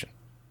recession.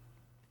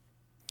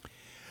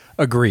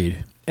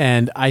 Agreed.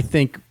 And I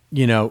think,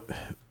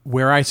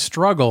 where I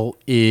struggle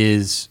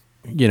is,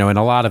 and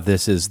a lot of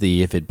this is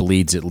the if it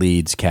bleeds, it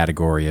leads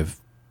category of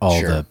all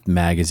the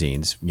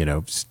magazines.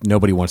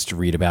 Nobody wants to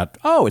read about,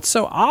 oh, it's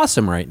so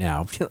awesome right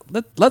now.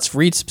 Let's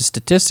read some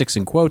statistics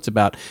and quotes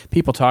about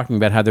people talking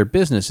about how their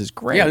business is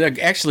great. Yeah,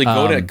 actually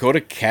go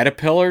to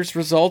Caterpillar's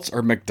results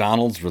or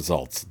McDonald's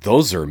results.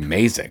 Those are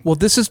amazing. Well,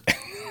 this is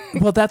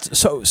that's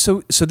so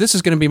this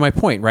is going to be my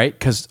point, right?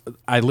 Because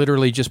I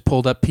literally just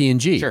pulled up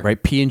P&G,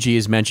 right? P&G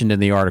is mentioned in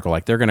the article,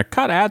 like they're going to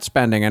cut ad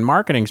spending and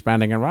marketing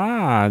spending,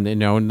 and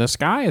and the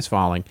sky is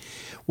falling.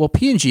 Well,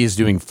 P&G is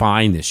doing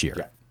fine this year.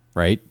 Yeah.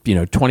 Right?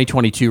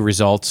 2022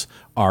 results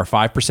are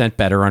 5%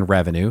 better on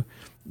revenue,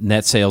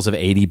 net sales of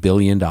 $80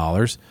 billion.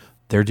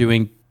 They're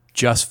doing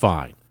just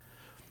fine.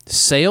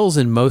 Sales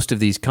in most of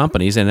these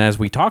companies, and as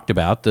we talked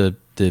about, the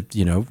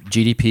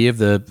GDP of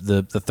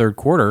the third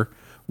quarter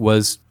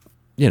was,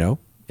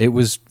 it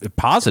was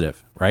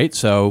positive, right?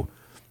 So,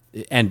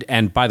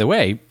 and by the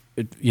way,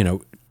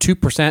 2%,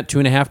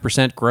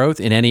 2.5% growth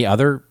in any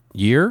other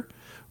year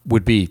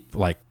would be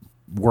like,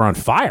 we're on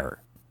fire.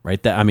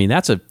 Right.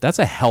 That's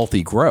a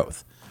healthy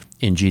growth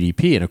in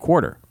GDP in a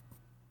quarter.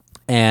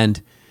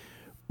 And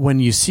when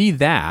you see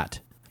that,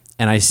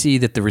 and I see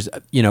that there is,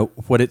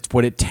 what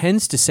it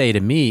tends to say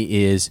to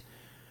me is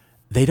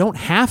they don't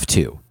have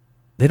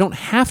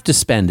to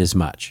spend as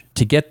much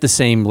to get the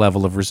same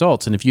level of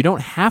results. And if you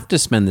don't have to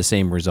spend the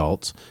same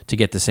results to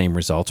get the same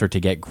results or to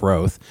get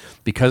growth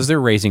because they're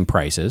raising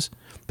prices,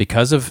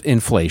 because of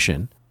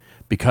inflation,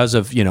 because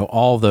of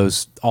all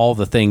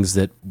the things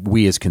that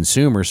we as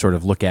consumers sort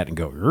of look at and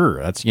go,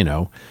 that's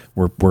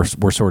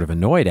we're sort of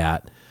annoyed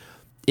at.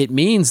 It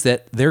means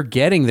that they're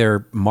getting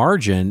their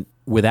margin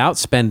without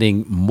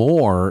spending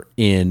more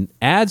in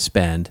ad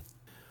spend.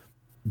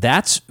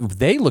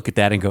 They look at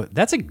that and go,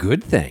 that's a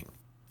good thing,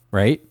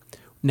 right?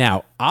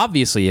 Now,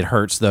 obviously, it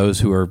hurts those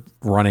who are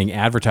running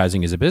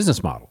advertising as a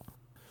business model,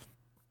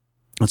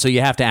 and so you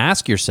have to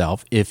ask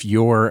yourself if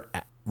your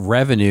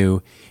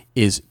revenue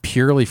is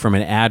purely from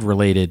an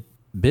ad-related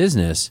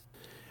business,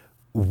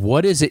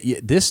 what is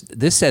it? This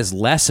says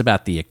less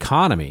about the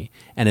economy,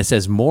 and it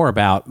says more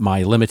about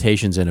my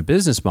limitations in a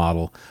business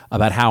model,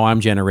 about how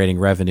I'm generating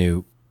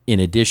revenue in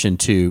addition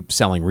to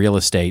selling real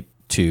estate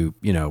to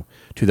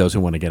those who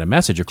want to get a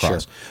message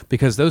across. Sure.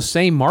 Because those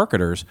same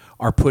marketers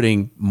are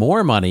putting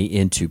more money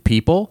into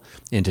people,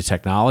 into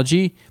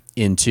technology,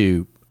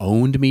 into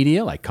owned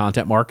media like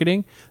content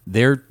marketing.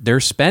 They're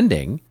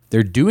spending.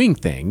 They're doing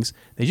things.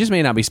 They just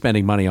may not be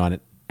spending money on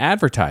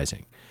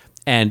advertising.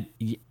 And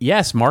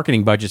yes,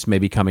 marketing budgets may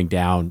be coming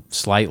down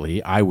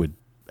slightly. I would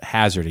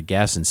hazard a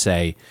guess and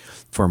say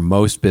for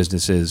most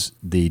businesses,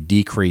 the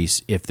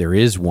decrease, if there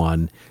is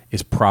one,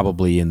 is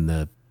probably in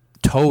the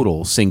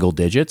total single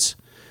digits.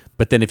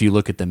 But then if you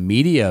look at the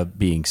media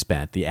being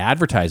spent, the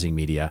advertising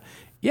media,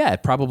 yeah,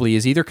 it probably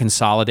is either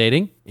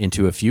consolidating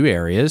into a few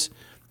areas,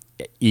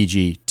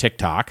 e.g.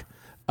 TikTok,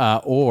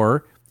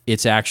 or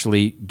it's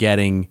actually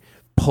getting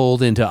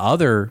pulled into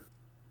other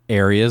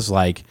areas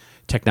like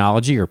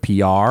technology or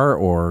PR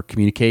or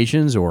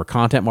communications or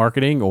content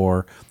marketing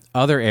or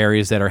other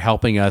areas that are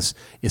helping us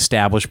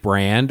establish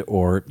brand,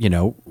 or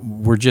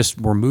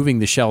we're moving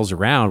the shells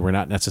around. We're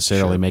not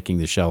necessarily making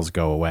the shells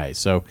go away.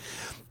 So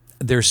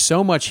there's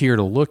so much here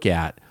to look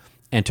at,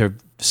 and to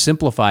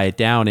simplify it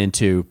down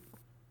into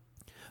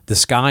the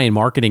sky in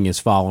marketing is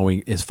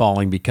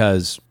falling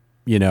because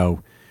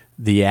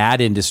the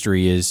ad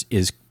industry is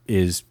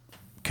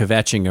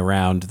kvetching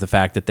around the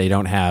fact that they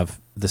don't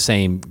have the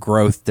same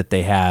growth that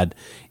they had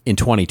in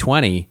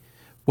 2020.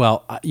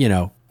 Well,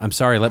 I'm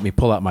sorry, let me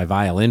pull out my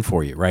violin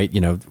for you, right?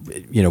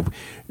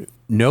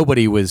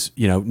 Nobody was,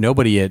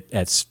 nobody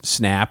at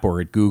Snap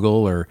or at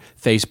Google or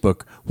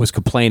Facebook was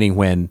complaining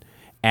when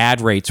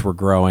ad rates were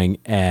growing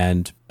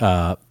and,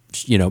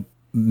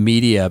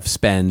 media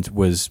spend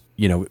was,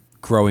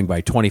 growing by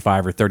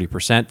 25 or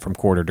 30% from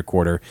quarter to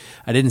quarter.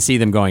 I didn't see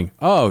them going,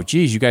 oh,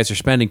 geez, you guys are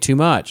spending too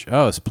much.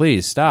 Oh,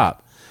 please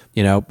stop.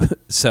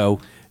 So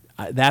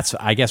that's,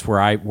 I guess, where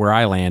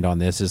I land on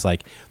this is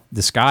like,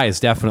 the sky is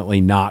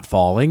definitely not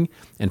falling.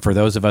 And for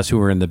those of us who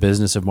are in the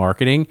business of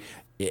marketing,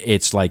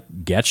 it's like,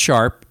 get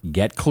sharp,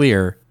 get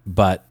clear,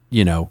 but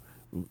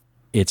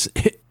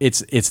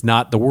it's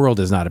not, the world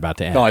is not about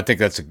to end. No, I think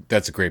that's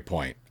a great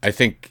point. I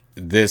think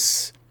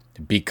this,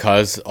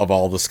 because of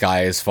all the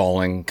sky is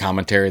falling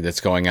commentary that's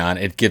going on,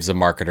 it gives a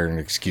marketer an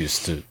excuse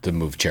to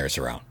move chairs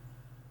around.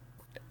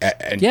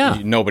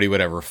 And nobody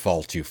would ever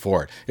fault you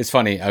for it. It's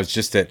funny, I was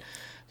just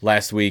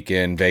last week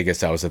in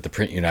Vegas, I was at the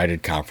Print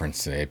United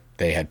conference.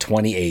 They had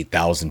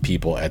 28,000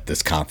 people at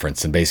this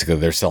conference, and basically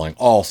they're selling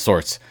all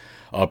sorts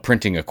of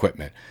printing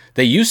equipment.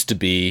 They used to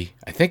be,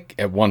 I think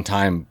at one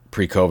time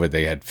pre-COVID,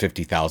 they had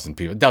 50,000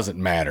 people. It doesn't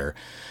matter.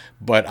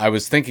 But I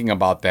was thinking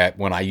about that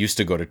when I used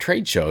to go to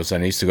trade shows,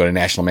 and I used to go to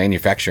National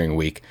Manufacturing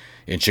Week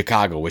in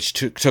Chicago, which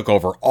took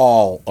over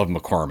all of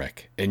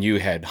McCormick. And you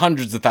had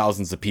hundreds of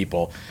thousands of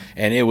people,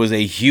 and it was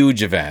a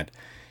huge event.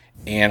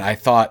 And I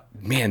thought,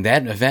 man,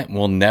 that event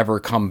will never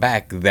come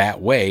back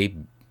that way.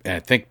 And I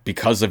think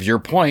because of your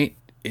point,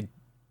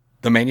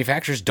 the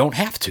manufacturers don't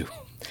have to.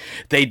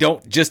 They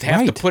don't just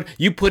have to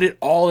put it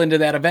all into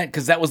that event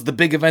because that was the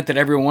big event that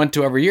everyone went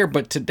to every year.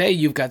 But today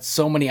you've got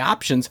so many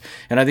options.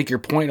 And I think your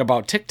point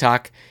about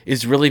TikTok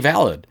is really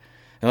valid.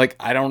 And like,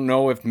 I don't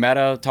know if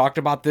Meta talked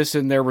about this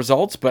in their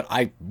results, but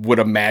I would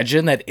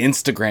imagine that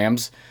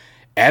Instagram's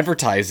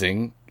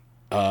advertising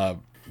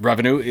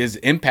revenue is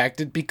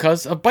impacted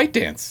because of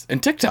ByteDance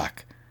and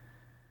TikTok.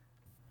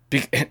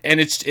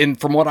 And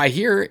from what I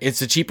hear,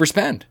 it's a cheaper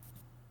spend.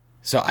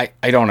 So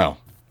I don't know.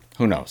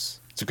 Who knows?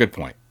 It's a good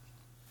point.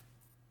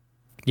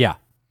 Yeah.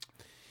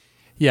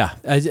 Yeah.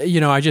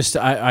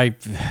 I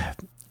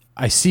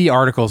see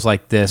articles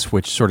like this,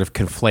 which sort of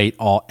conflate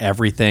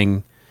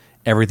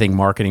everything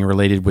marketing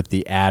related with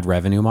the ad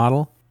revenue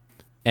model.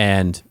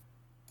 And,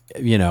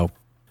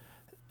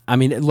 I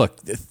mean, look,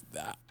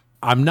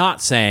 I'm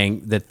not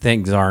saying that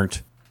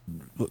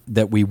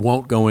that we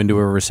won't go into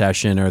a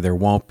recession or there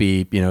won't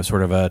be,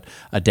 sort of a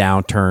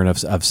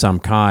downturn of some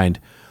kind.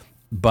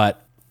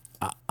 But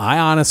I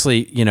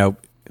honestly,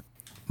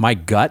 my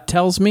gut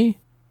tells me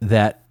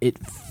that it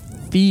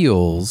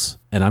feels,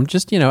 and I'm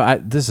just,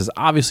 this is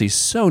obviously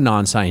so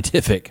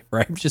non-scientific,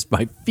 right? Just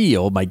my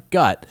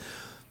gut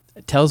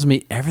tells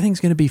me everything's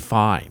going to be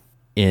fine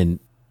in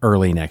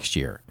early next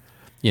year.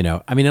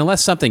 I mean,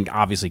 unless something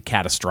obviously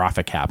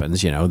catastrophic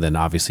happens, then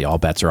obviously all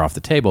bets are off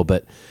the table.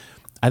 But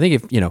I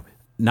think if,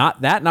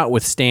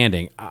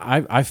 notwithstanding,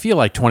 I feel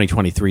like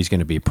 2023 is going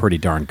to be a pretty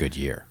darn good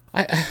year.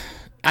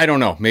 I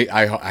don't know.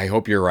 I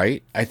hope you're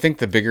right. I think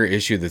the bigger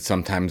issue that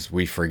sometimes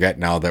we forget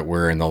now that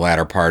we're in the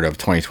latter part of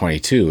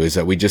 2022 is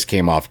that we just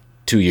came off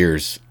 2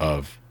 years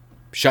of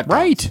shutdowns.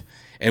 Right.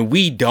 And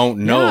we don't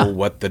know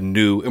what the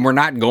new, and we're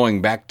not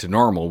going back to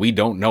normal. We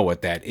don't know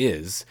what that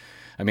is.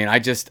 I mean,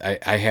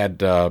 I had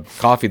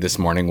coffee this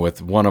morning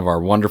with one of our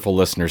wonderful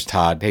listeners,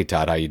 Todd. Hey,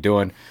 Todd, how you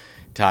doing?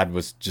 Todd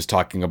was just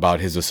talking about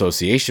his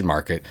association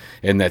market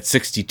and that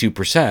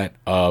 62%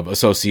 of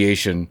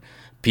association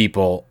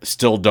people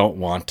still don't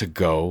want to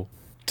go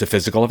to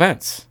physical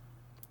events.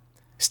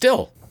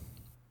 Still.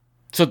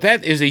 So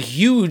that is a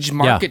huge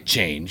market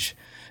change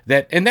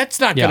and that's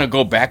not going to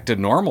go back to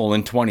normal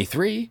in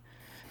 23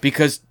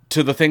 because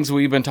to the things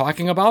we've been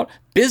talking about,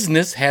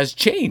 business has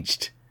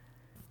changed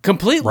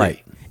completely.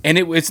 Right. And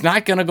it's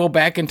not going to go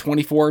back in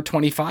 24 or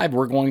 25.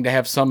 We're going to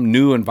have some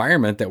new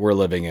environment that we're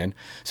living in.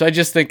 So I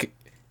just think,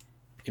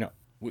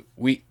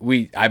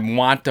 I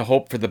want to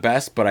hope for the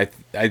best, but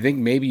I think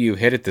maybe you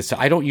hit it this.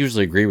 I don't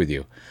usually agree with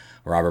you,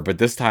 Robert, but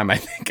this time I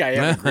think I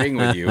am agreeing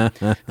with you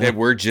that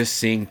we're just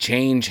seeing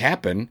change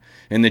happen,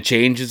 and the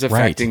change is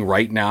affecting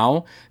right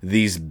now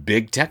these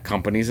big tech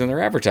companies and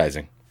their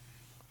advertising.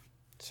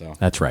 So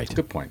that's right.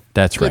 Good point.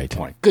 That's good right.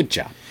 Point. Good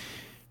job.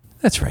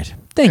 That's right.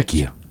 Thank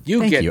you.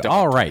 Thank you.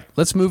 All right.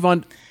 Let's move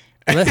on.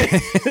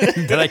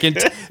 That I can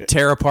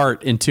tear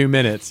apart in 2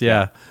 minutes.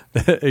 Yeah,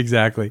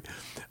 exactly.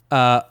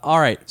 All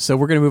right, so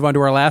we're going to move on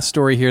to our last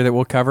story here that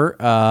we'll cover.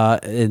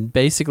 And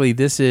basically,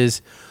 this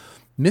is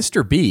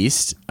Mr.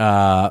 Beast,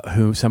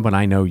 who someone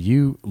I know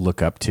you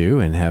look up to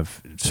and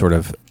have sort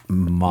of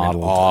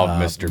modeled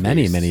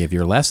many of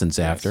your lessons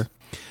after.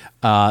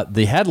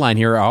 The headline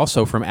here,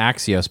 also from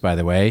Axios, by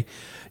the way,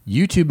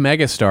 YouTube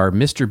megastar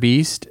Mr.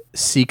 Beast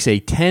seeks a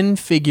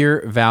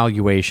 10-figure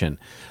valuation.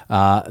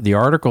 The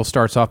article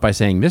starts off by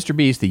saying, Mr.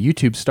 Beast, the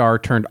YouTube star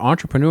turned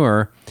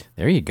entrepreneur,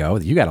 there you go,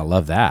 you got to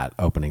love that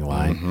opening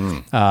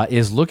line,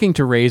 is looking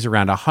to raise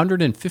around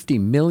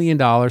 $150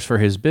 million for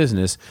his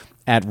business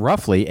at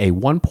roughly a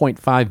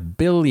 $1.5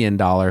 billion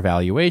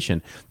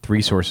valuation.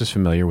 3 sources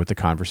familiar with the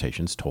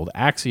conversations told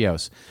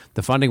Axios.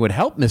 The funding would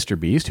help Mr.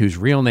 Beast, whose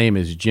real name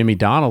is Jimmy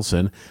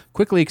Donaldson,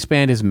 quickly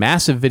expand his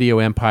massive video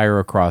empire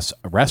across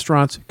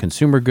restaurants,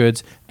 consumer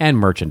goods, and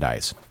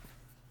merchandise.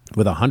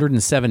 With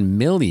 107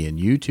 million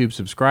YouTube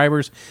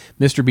subscribers,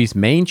 Mr. Beast's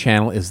main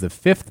channel is the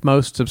 5th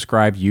most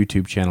subscribed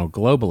YouTube channel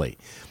globally.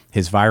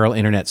 His viral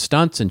internet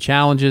stunts and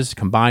challenges,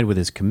 combined with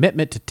his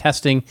commitment to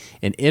testing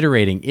and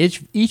iterating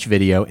each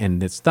video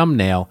and its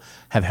thumbnail,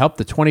 have helped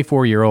the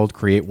 24-year-old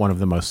create one of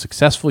the most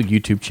successful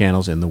YouTube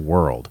channels in the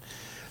world.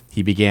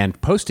 He began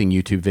posting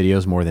YouTube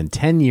videos more than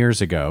 10 years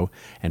ago,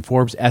 and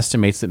Forbes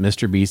estimates that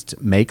Mr. Beast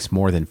makes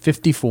more than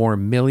 $54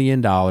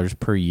 million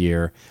per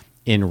year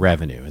in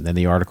revenue. And then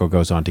the article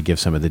goes on to give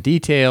some of the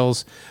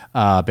details,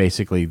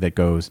 basically that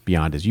goes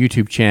beyond his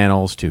YouTube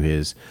channels to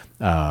his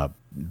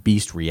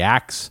Beast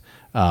Reacts,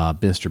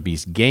 Mr.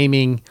 Beast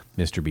Gaming,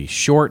 Mr. Beast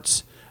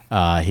Shorts.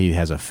 He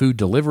has a food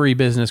delivery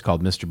business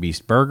called Mr.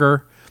 Beast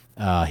Burger.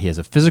 He has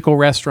a physical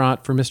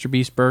restaurant for Mr.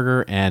 Beast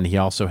Burger, and he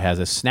also has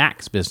a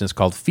snacks business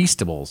called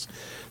Feastables.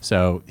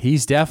 So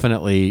he's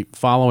definitely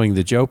following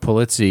the Joe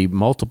Pulizzi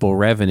multiple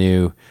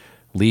revenue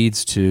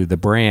leads to the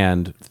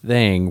brand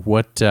thing.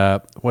 What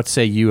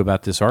say you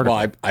about this article?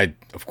 Well, I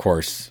of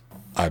course,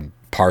 I'm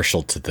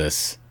partial to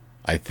this.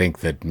 I think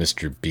that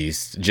Mr.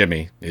 Beast,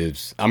 Jimmy,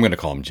 I'm going to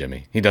call him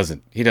Jimmy. He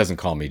doesn't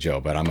call me Joe,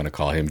 but I'm going to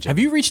call him Jimmy. Have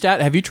you reached out?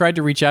 Have you tried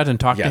to reach out and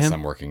talk to him? Yes,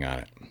 I'm working on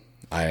it.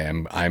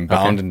 I'm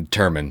bound and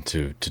determined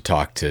to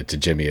talk to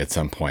Jimmy at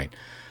some point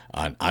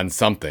on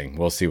something.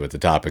 We'll see what the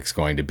topic's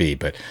going to be.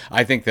 But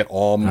I think that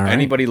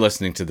anybody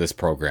listening to this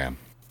program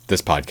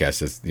this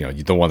podcast is,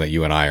 the one that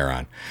you and I are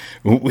on.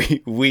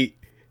 We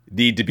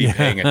need to be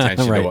paying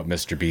attention right. to what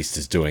Mr. Beast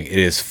is doing. It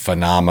is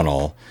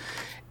phenomenal.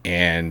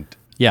 And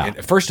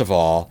it, first of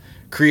all,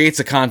 creates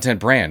a content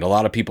brand. A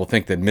lot of people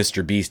think that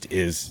Mr. Beast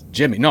is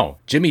Jimmy. No,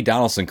 Jimmy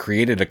Donaldson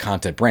created a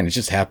content brand. It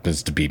just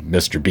happens to be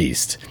Mr.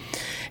 Beast.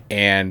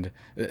 And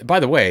by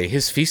the way,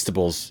 his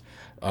Feastables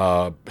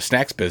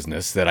snacks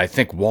business that I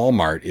think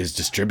Walmart is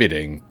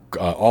distributing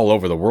all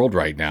over the world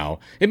right now,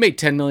 it made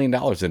 $10 million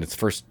in its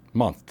first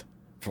month,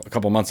 a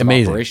couple months of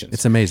operations.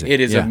 It's amazing. It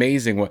is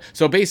amazing.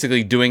 So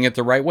basically doing it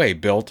the right way,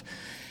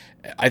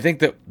 I think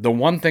that the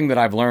one thing that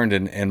I've learned,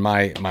 and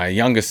my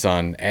youngest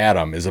son,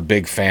 Adam, is a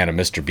big fan of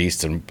Mr.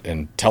 Beast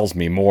and tells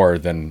me more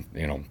than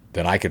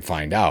I could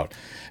find out.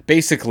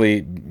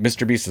 Basically,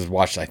 Mr. Beast has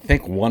watched, I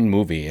think, one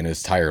movie in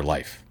his entire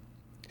life.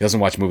 He doesn't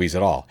watch movies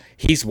at all.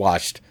 He's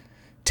watched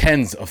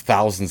tens of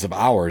thousands of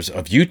hours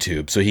of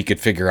YouTube so he could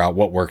figure out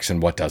what works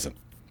and what doesn't.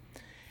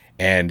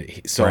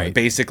 And so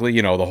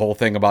basically, the whole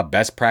thing about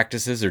best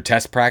practices or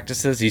test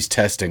practices, he's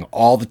testing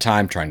all the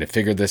time, trying to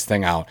figure this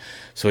thing out.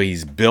 So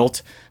he's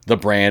built the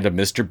brand of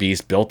Mr.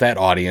 Beast, built that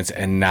audience,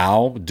 and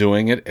now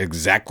doing it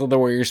exactly the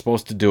way you're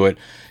supposed to do it.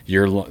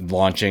 You're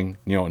launching,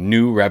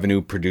 new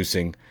revenue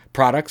producing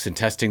products and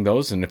testing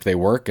those, and if they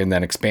work, and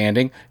then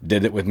expanding.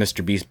 Did it with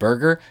Mr. Beast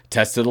Burger,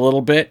 tested a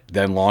little bit,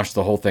 then launched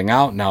the whole thing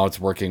out. Now it's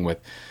working with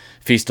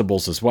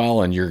Feastables as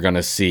well, and you're going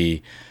to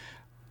see,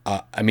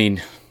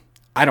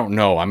 I don't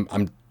know.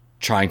 I'm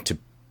trying to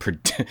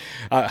predict.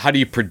 How do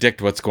you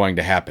predict what's going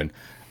to happen?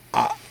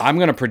 I'm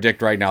going to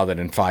predict right now that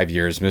in 5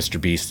 years, Mr.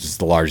 Beast is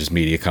the largest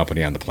media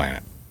company on the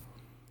planet.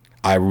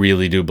 I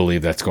really do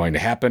believe that's going to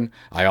happen.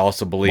 I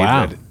also believe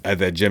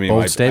that Jimmy Bold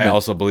might. statement. I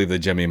also believe that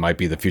Jimmy might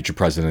be the future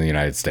president of the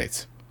United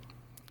States.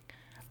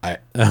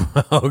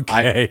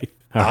 Okay.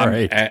 All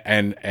right.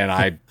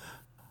 And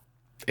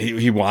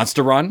he wants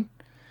to run.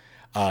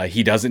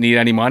 He doesn't need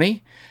any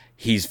money.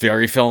 He's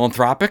very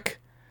philanthropic.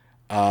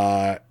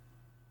 I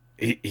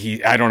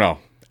don't know.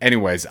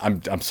 Anyways,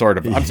 I'm sort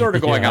of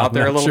going out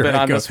there a little bit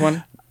on this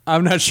one.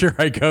 I'm not sure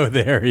I go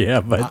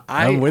there, but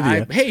I'm with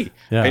you. Hey,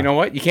 you know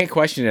what? You can't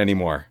question it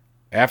anymore.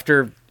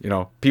 After,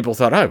 people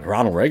thought,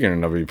 Ronald Reagan will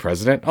never be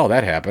president. Oh,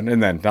 that happened.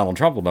 And then Donald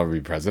Trump will never be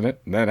president.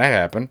 And then that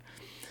happened.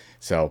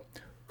 So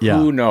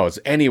who knows?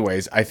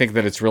 Anyways, I think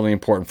that it's really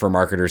important for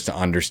marketers to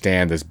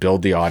understand this,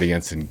 build the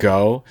audience and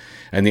go.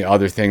 And the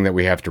other thing that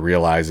we have to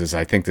realize is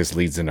I think this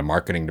leads into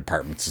marketing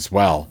departments as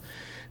well,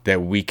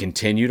 that we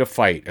continue to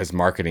fight as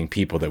marketing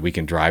people that we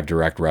can drive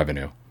direct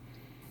revenue.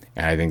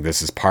 And I think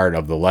this is part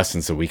of the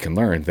lessons that we can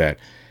learn, that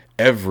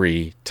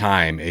every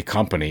time a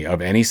company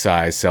of any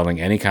size selling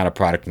any kind of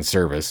product and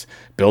service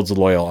builds a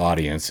loyal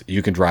audience,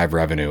 you can drive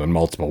revenue in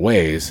multiple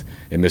ways.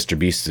 And Mr.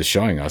 Beast is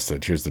showing us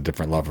that here's the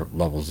different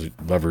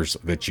levers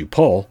that you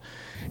pull.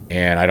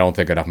 And I don't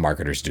think enough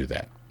marketers do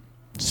that.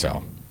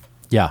 So,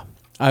 no,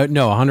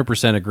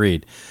 100%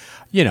 agreed.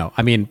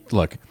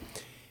 Look,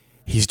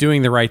 he's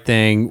doing the right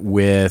thing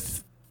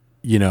with,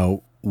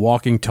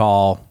 walking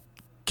tall,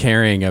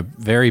 carrying a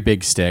very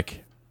big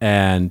stick,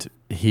 and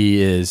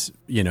he is,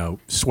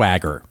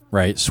 swagger,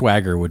 right?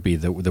 Swagger would be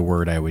the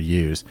word I would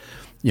use,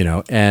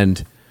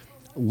 and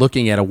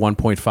looking at a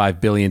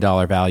 $1.5 billion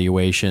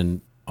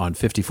valuation on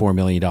 $54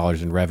 million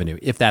in revenue,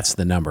 if that's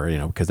the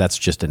number, because that's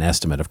just an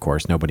estimate, of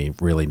course. Nobody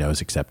really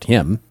knows except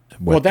him.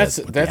 That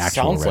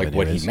sounds like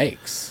what he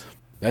makes.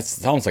 That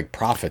sounds like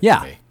profit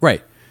to me.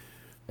 Right.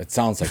 That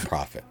sounds like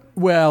profit.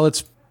 Well,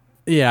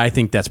 I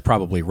think that's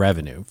probably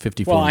revenue.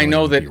 54. Well, I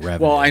know that.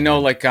 Revenue, well, I know,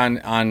 like on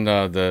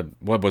the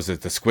what was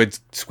it, the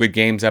Squid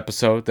Games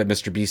episode that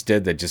Mr. Beast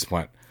did that just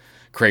went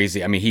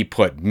crazy. I mean, he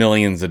put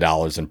millions of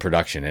dollars in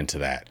production into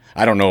that.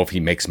 I don't know if he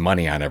makes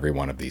money on every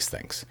one of these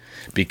things,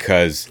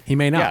 because he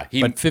may not.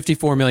 But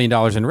 $54 million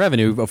in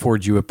revenue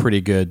affords you a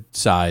pretty good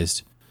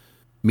sized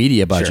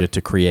media budget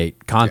to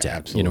create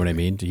content. Yeah, you know what I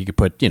mean? He could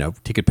put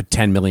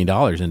 $10 million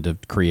into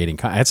creating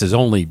content. That's his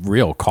only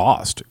real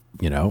cost,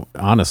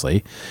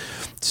 honestly.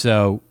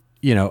 So,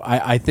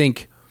 I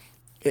think,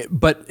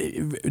 but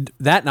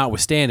that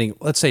notwithstanding,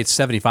 let's say it's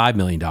 $75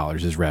 million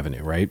is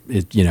revenue, right?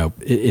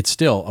 It's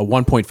still a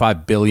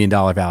 $1.5 billion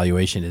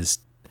valuation it's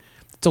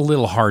a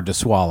little hard to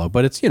swallow,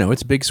 but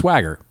it's big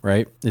swagger,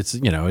 right? It's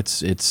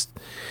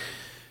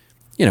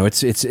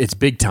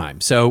big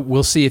time. So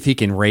we'll see if he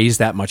can raise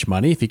that much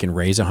money, if he can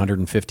raise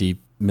 $150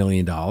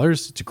 million.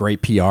 It's a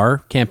great PR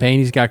campaign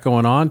he's got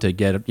going on to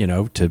get,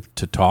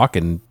 to talk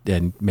and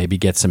maybe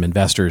get some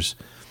investors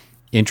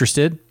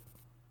interested.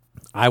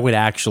 I would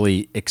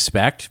actually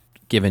expect,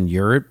 given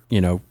your,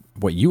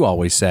 what you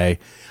always say,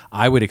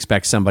 I would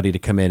expect somebody to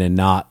come in and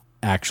not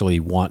actually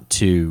want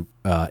to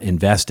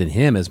invest in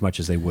him as much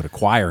as they would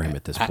acquire him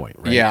at this point,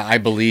 right? Yeah, I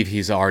believe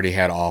he's already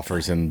had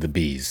offers in the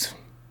B's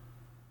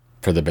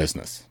for the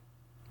business.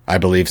 I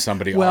believe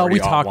somebody. Well, we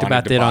talked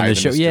about that on the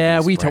show.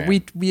 We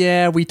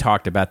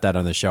talked about that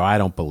on the show. I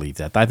don't believe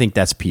that. I think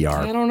that's PR.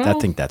 I don't know. I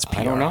think that's PR.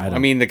 I don't know. I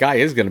mean, the guy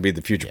is going to be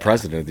the future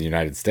president of the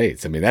United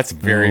States. I mean, that's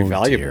very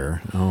valuable.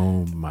 Dear.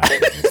 Oh my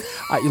goodness!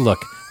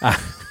 Look.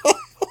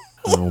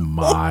 Oh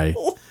my.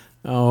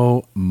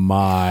 Oh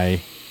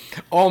my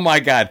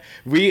God.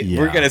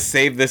 We're going to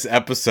save this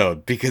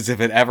episode because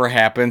if it ever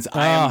happens,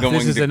 I am going to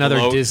This is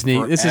another Disney.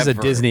 forever. This is a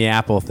Disney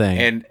Apple thing.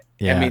 And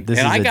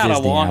I got a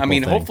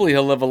long, hopefully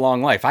he'll live a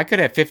long life. I could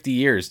have 50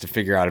 years to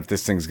figure out if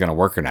this thing's going to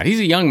work or not. He's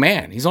a young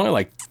man. He's only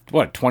like,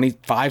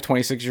 25,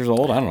 26 years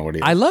old? I don't know what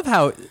he is. I love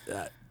how,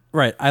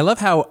 I love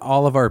how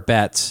all of our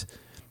bets,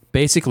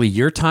 basically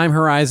your time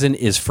horizon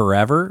is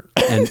forever.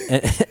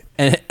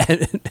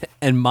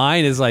 And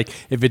mine is like,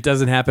 if it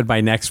doesn't happen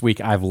by next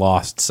week, I've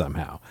lost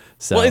somehow.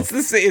 So, well, it's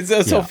the same.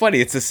 It's so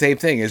funny. It's the same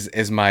thing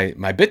as my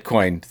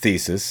Bitcoin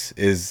thesis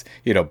is,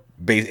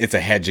 it's a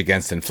hedge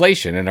against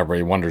inflation, and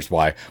everybody wonders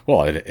why.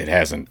 Well, it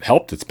hasn't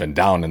helped. It's been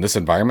down in this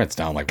environment. It's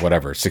down like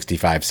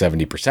 65,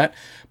 70%.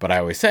 But I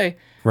always say,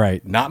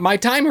 not my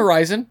time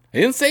horizon. I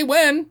didn't say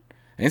when.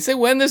 I didn't say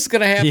when this is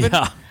going to happen.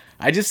 Yeah.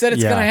 I just said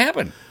it's going to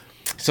happen.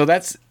 So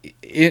that's,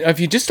 if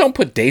you just don't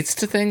put dates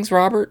to things,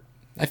 Robert,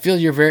 I feel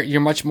you're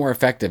much more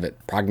effective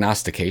at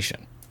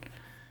prognostication.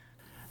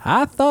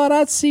 I thought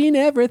I'd seen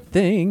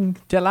everything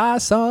till I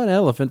saw an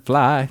elephant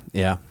fly.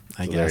 Yeah,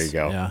 I guess. There you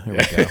go. Yeah, here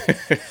we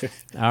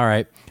go. All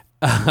right.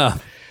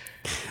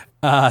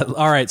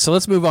 All right, so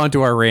let's move on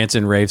to our rants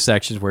and rave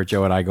sections where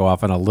Joe and I go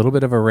off on a little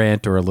bit of a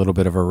rant or a little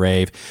bit of a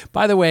rave.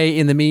 By the way,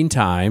 in the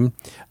meantime,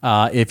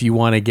 if you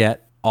want to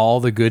get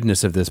all the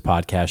goodness of this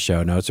podcast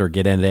show notes or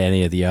get into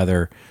any of the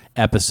other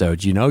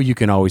episodes, you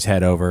can always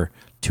head over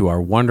to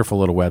our wonderful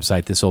little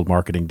website,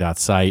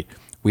 thisoldmarketing.site.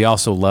 We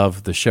also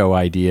love the show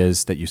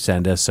ideas that you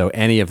send us. So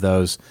any of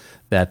those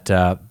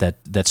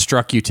that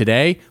struck you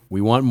today,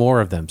 we want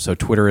more of them. So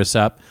Twitter us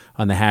up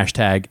on the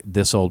hashtag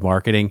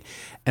thisoldmarketing.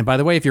 And by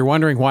the way, if you're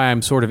wondering why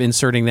I'm sort of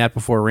inserting that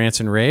before rants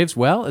and raves,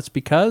 well, it's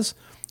because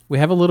we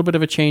have a little bit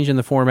of a change in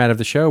the format of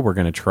the show we're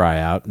going to try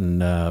out.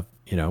 And,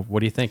 what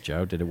do you think,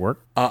 Joe? Did it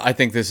work? I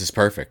think this is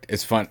perfect.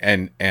 It's fun.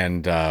 And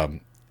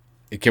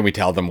can we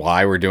tell them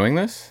why we're doing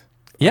this?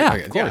 Yeah,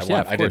 of course.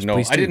 I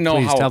didn't know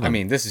how. I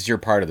mean, this is your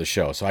part of the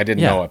show, so I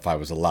didn't know if I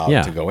was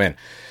allowed to go in.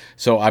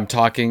 So I'm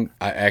talking.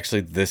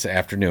 Actually, this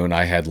afternoon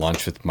I had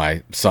lunch with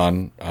my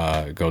son.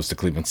 Goes to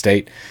Cleveland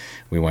State.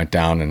 We went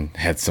down and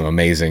had some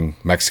amazing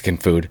Mexican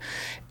food,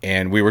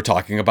 and we were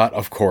talking about,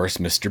 of course,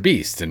 Mr.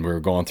 Beast, and we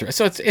were going through.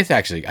 So it's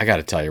actually, I got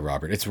to tell you,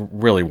 Robert, it's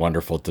really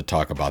wonderful to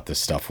talk about this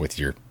stuff with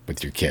your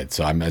kids.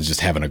 So I'm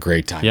just having a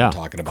great time talking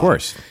about it. Of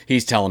course.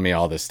 He's telling me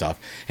all this stuff,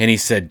 and he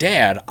said,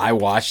 "Dad, I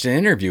watched an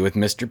interview with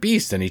Mr.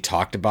 Beast, and he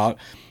talked about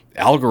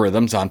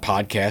algorithms on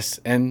podcasts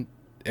and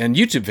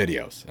YouTube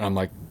videos." And I'm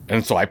like,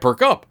 and so I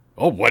perk up.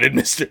 Oh, what did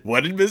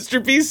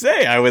Mr. Beast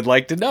say? I would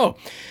like to know.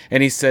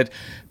 And he said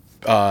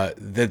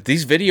that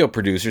these video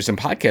producers and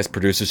podcast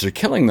producers are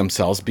killing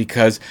themselves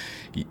because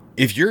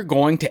if you're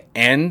going to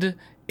end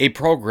a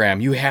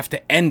program, you have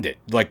to end it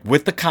like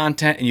with the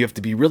content, and you have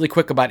to be really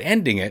quick about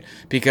ending it,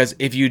 because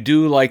if you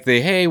do like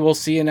hey, we'll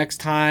see you next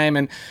time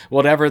and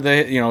whatever,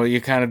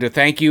 you kind of do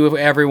thank you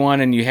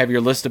everyone, and you have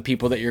your list of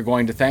people that you're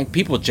going to thank,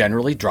 people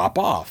generally drop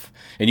off.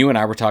 And you and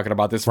I were talking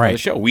about this for the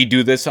show. We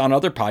do this on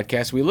other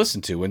podcasts we listen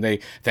to. When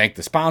they thank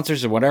the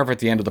sponsors or whatever at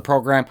the end of the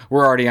program,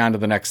 we're already on to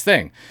the next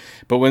thing.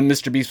 But when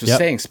Mr. Beast was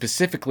saying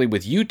specifically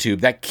with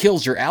YouTube, that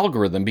kills your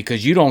algorithm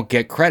because you don't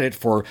get credit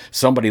for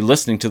somebody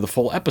listening to the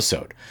full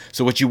episode.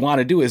 So what you want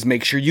to do is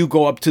make sure you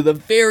go up to the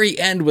very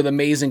end with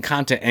amazing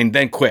content and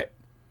then quit.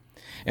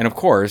 And of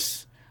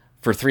course,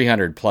 for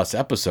 300 plus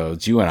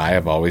episodes, you and I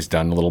have always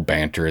done a little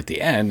banter at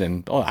the end,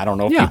 and I don't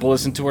know if people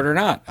listen to it or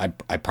not.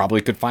 I probably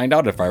could find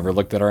out if I ever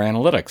looked at our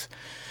analytics.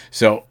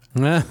 So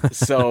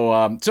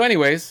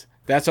anyways,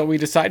 that's what we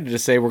decided to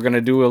say. We're going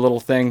to do a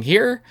little thing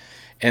here,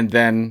 and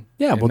then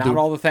we'll do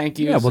all the thank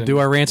yous. Yeah, we'll do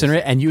our rants and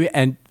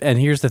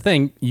here's the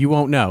thing: you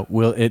won't know.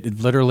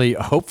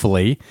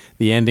 Hopefully,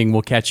 the ending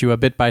will catch you a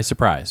bit by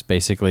surprise.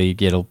 Basically,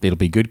 it'll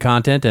be good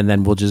content, and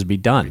then we'll just be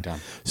done.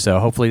 So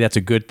hopefully, that's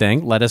a good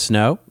thing. Let us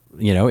know.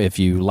 If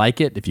you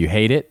like it, if you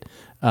hate it.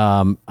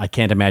 I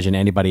can't imagine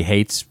anybody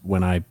hates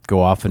when I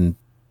go off and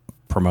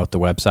promote the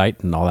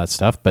website and all that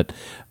stuff. But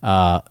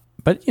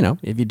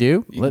if you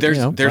do,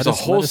 there's a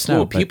whole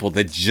slew of people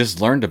that just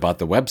learned about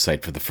the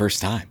website for the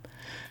first time.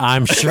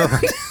 I'm sure.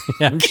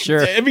 I'm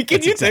sure. I mean,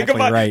 can you think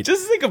about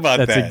just think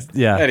about that?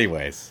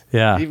 Anyways.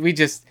 Yeah.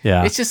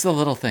 It's just the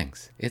little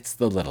things. It's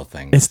the little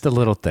things. It's the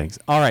little things.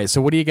 All right.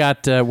 So what do you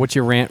got? What's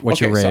your rant?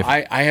 What's your rave? So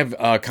I have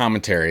a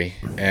commentary,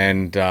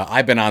 and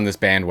I've been on this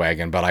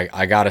bandwagon, but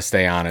I got to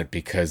stay on it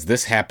because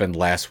this happened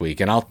last week,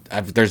 and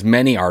there's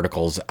many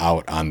articles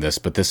out on this,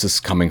 but this is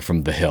coming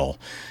from The Hill,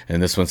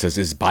 and this one says,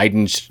 "Is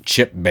Biden's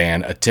chip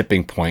ban a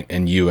tipping point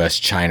in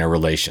U.S.-China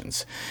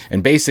relations?"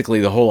 And basically,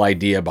 the whole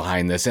idea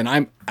behind this, and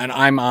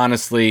I'm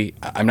honestly,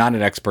 I'm not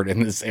an expert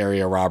in this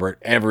area, Robert.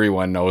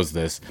 Everyone knows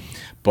this.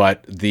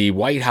 But the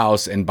White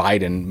House and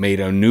Biden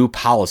made a new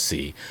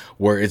policy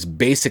where it's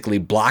basically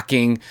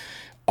blocking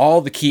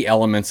all the key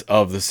elements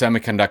of the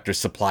semiconductor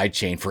supply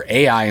chain for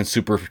AI and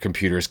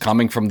supercomputers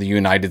coming from the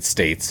United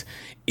States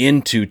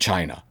into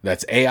China.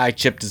 That's AI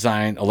chip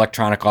design,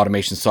 electronic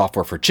automation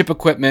software for chip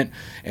equipment,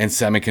 and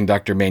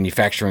semiconductor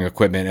manufacturing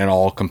equipment and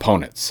all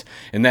components.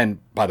 And then,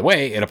 by the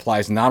way, it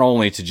applies not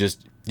only to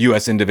just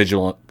U.S.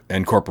 individual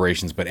and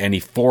corporations, but any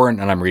foreign,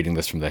 and I'm reading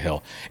this from The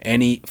Hill,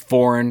 any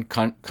foreign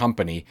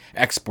company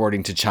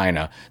exporting to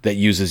China that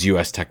uses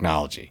U.S.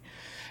 technology.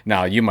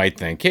 Now, you might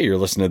think, hey, you're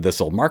listening to This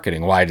Old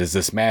Marketing. Why does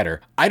this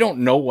matter? I don't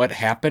know what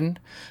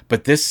happened,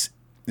 but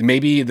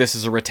maybe this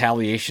is a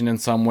retaliation in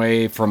some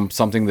way from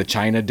something that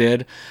China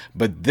did,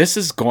 but this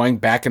is going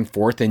back and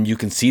forth, and you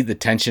can see the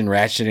tension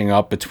ratcheting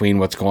up between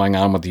what's going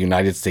on with the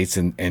United States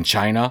and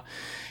China.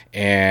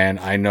 And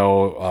I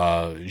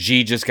know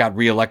Xi just got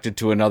reelected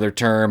to another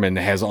term and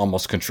has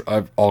almost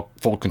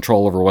full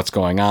control over what's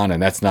going on,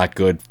 and that's not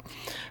good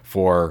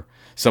for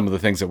some of the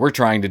things that we're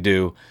trying to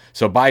do.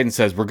 So Biden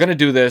says, we're going to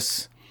do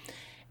this,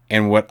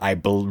 and what I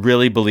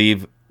really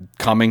believe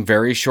coming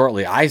very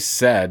shortly, I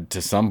said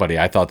to somebody,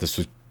 I thought this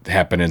would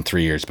happen in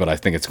 3 years, but I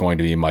think it's going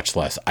to be much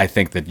less. I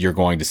think that you're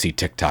going to see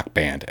TikTok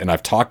banned. And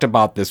I've talked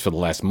about this for the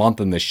last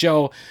month in the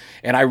show,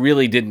 and I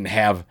really didn't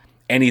have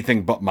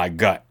anything but my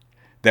gut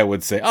that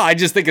would say, I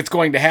just think it's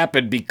going to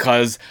happen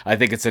because I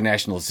think it's a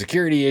national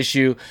security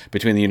issue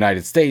between the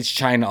United States.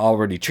 China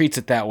already treats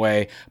it that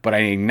way. But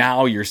I mean,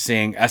 now you're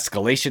seeing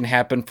escalation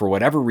happen for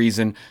whatever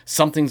reason.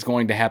 Something's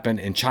going to happen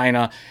in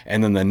China.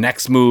 And then the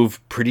next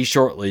move, pretty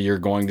shortly, you're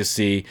going to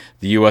see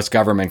the U.S.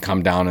 government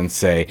come down and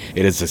say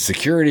it is a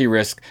security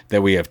risk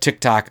that we have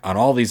TikTok on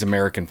all these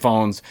American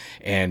phones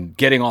and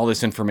getting all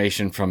this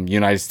information from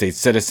United States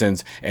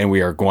citizens, and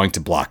we are going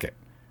to block it.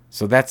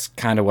 So that's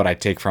kind of what I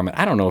take from it.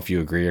 I don't know if you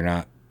agree or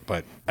not,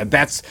 but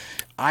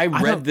I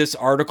read this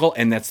article,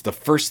 and that's the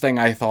first thing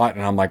I thought,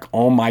 and I'm like,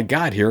 oh my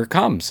God, here it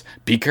comes.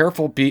 Be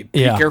careful. Be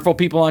careful,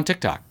 people on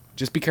TikTok.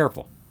 Just be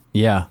careful.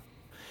 Yeah.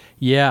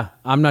 Yeah.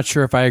 I'm not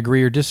sure if I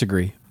agree or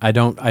disagree. I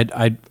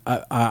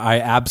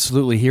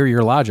absolutely hear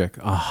your logic.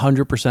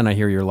 100% I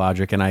hear your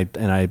logic, and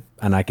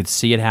I could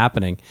see it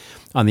happening.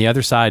 On the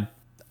other side,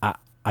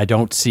 I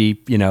don't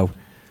see,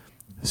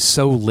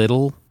 so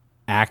little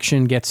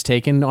action gets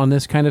taken on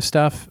this kind of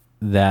stuff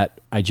that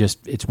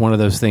it's one of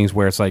those things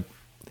where it's like,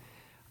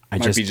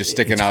 Might be just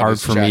sticking out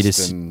his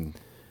chest and...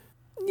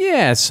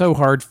 Yeah, it's so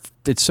hard.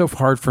 It's so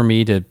hard for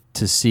me to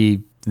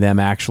see them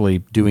actually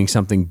doing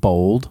something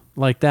bold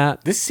like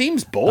that. This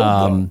seems bold,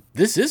 though.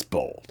 This is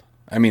bold.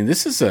 I mean,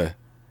 this is a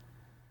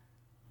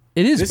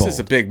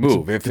big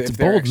move. If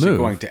they're actually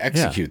going to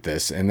execute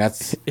this, and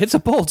it's a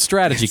bold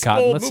strategy,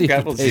 Cotton. Let's see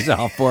if it pays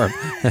off for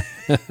him.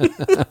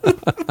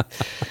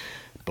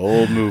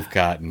 Bold move,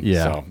 Cotton.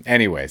 Yeah. So,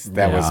 anyways,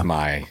 that was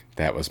mine.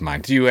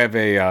 Do you have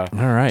a all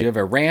right? Do you have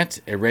a rant,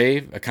 a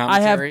rave, a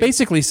commentary? I have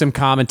basically some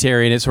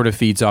commentary, and it sort of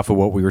feeds off of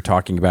what we were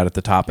talking about at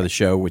the top of the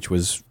show, which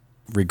was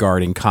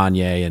regarding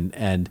Kanye,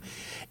 and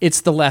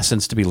it's the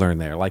lessons to be learned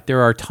there. Like,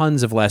 there are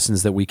tons of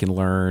lessons that we can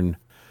learn,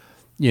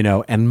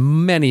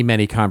 and many,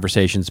 many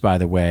conversations, by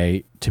the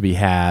way, to be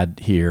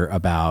had here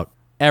about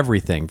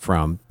everything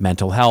from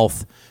mental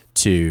health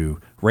to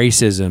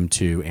racism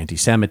to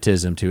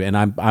anti-Semitism and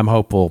I'm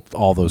hopeful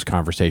all those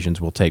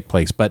conversations will take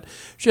place. But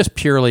just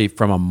purely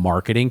from a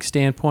marketing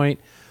standpoint,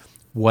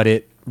 what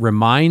it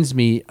reminds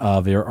me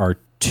of are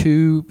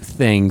two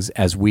things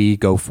as we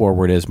go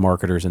forward as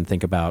marketers and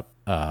think about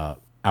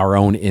our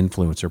own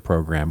influencer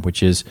program,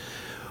 which is,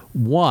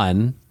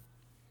 one,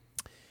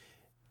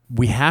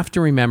 we have to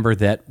remember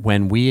that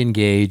when we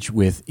engage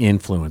with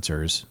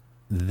influencers,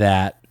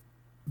 that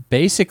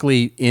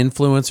basically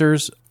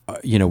influencers,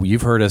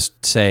 you've heard us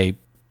say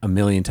a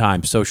million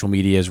times, social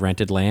media is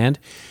rented land.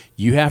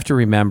 You have to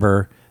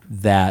remember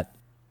that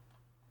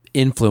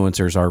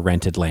influencers are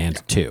rented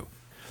land too,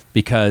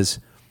 because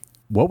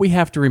what we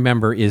have to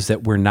remember is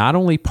that we're not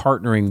only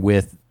partnering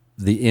with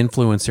the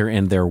influencer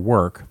and their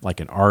work,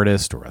 like an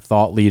artist or a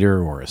thought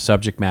leader or a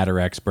subject matter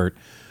expert,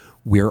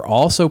 we're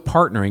also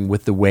partnering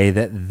with the way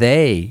that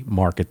they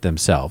market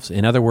themselves.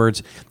 In other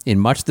words, in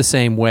much the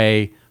same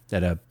way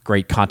that a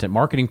great content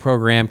marketing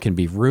program can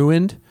be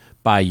ruined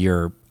by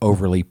your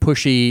overly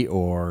pushy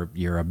or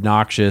your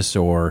obnoxious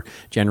or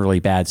generally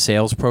bad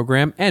sales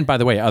program. And by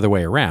the way, other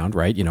way around,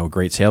 right? A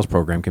great sales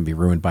program can be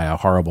ruined by a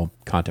horrible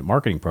content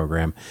marketing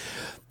program.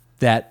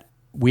 That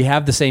we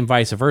have the same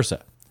vice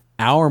versa.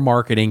 Our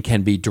marketing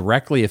can be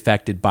directly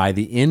affected by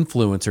the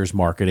influencer's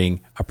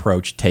marketing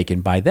approach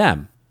taken by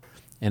them.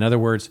 In other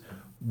words,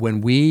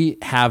 when we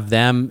have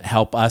them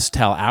help us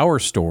tell our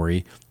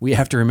story, we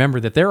have to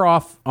remember that they're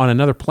off on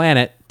another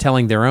planet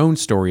telling their own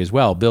story as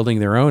well, building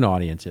their own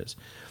audiences.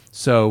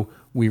 So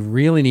we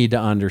really need to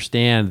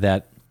understand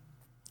that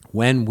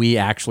when we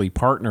actually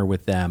partner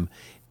with them,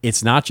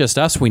 it's not just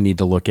us we need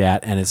to look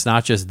at, and it's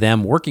not just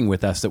them working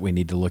with us that we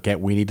need to look at.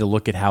 We need to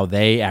look at how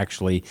they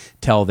actually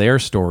tell their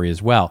story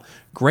as well.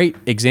 Great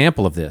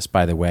example of this,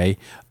 by the way.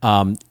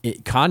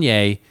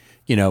 Kanye,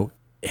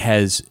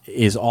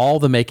 is all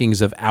the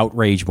makings of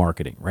outrage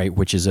marketing, right?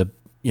 Which is a,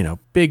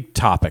 big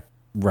topic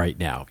right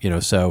now,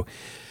 so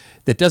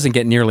that doesn't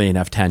get nearly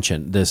enough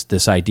attention,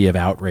 this idea of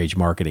outrage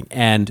marketing.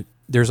 And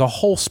there's a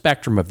whole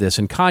spectrum of this,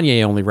 and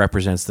Kanye only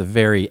represents the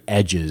very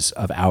edges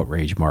of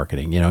outrage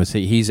marketing.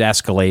 He's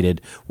escalated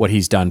what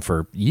he's done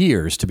for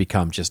years to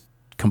become just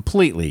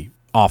completely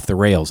off the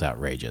rails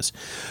outrageous.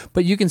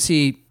 But you can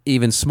see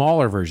even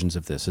smaller versions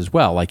of this as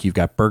well. Like you've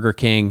got Burger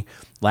King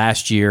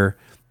last year,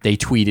 they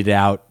tweeted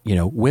out,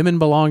 women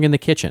belong in the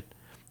kitchen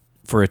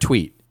for a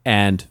tweet.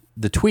 And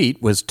the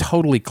tweet was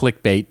totally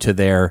clickbait to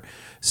their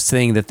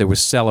saying that they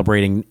was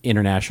celebrating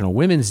International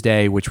Women's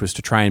Day, which was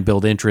to try and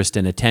build interest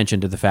and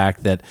attention to the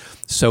fact that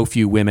so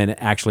few women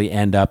actually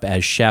end up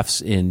as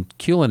chefs in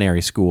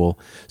culinary school.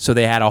 So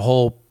they had a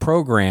whole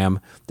program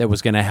that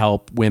was going to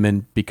help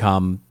women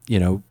become,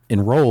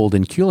 enrolled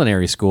in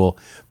culinary school.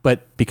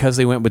 But because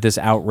they went with this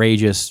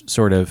outrageous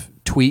sort of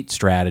tweet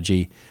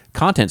strategy,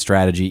 content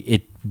strategy,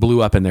 it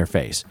blew up in their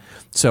face.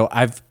 So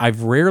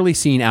I've rarely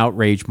seen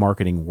outrage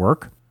marketing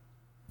work.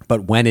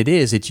 But when it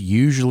is, it's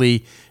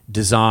usually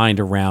designed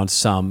around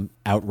some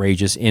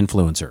outrageous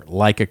influencer,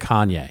 like a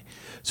Kanye.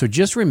 So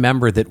just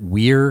remember that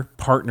we're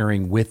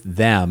partnering with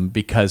them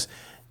because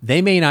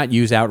they may not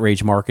use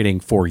outrage marketing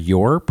for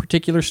your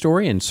particular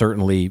story. And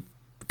certainly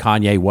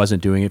Kanye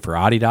wasn't doing it for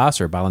Adidas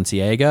or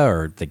Balenciaga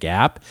or The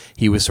Gap.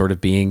 He was sort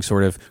of being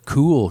sort of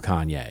cool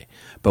Kanye.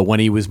 But when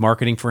he was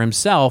marketing for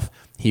himself,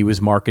 he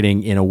was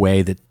marketing in a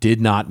way that did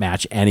not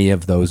match any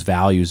of those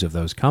values of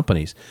those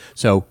companies.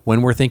 So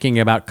when we're thinking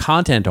about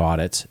content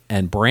audits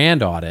and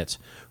brand audits,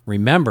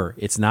 remember,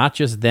 it's not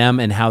just them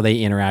and how they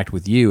interact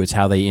with you, it's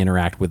how they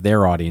interact with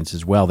their audience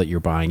as well that you're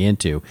buying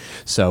into.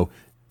 So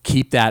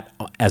keep that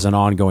as an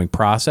ongoing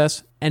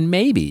process, and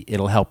maybe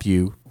it'll help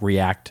you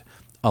react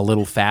a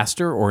little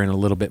faster or in a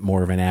little bit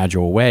more of an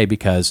agile way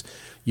because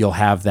you'll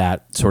have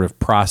that sort of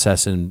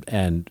process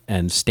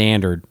and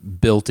standard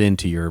built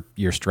into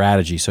your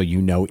strategy, so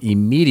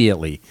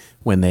immediately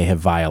when they have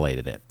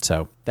violated it.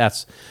 So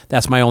that's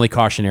my only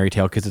cautionary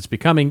tale, because it's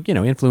becoming,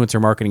 influencer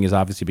marketing is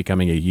obviously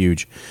becoming a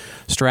huge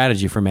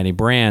strategy for many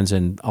brands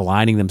and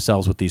aligning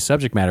themselves with these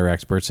subject matter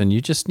experts, and you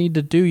just need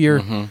to do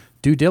your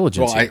due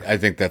diligence. Well, I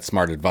think that's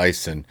smart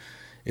advice, and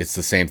it's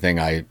the same thing.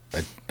 I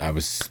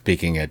was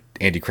speaking at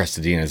Andy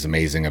Crestodina's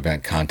amazing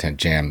event, Content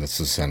Jam. This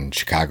was in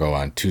Chicago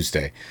on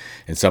Tuesday.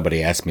 And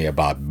somebody asked me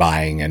about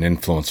buying an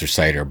influencer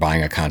site or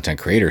buying a content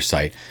creator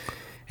site.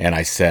 And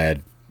I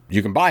said,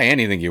 you can buy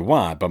anything you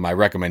want, but my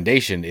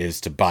recommendation is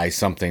to buy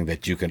something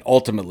that you can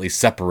ultimately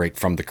separate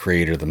from the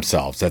creator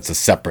themselves. That's a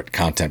separate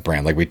content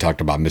brand. Like we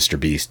talked about Mr.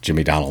 Beast,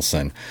 Jimmy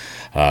Donaldson.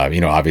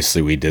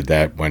 Obviously we did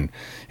that when,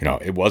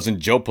 it wasn't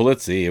Joe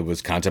Pulizzi. It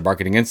was Content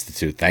Marketing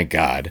Institute. Thank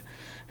God.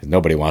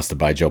 Nobody wants to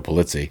buy Joe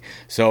Pulizzi.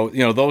 So,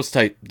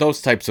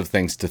 those types of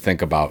things to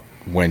think about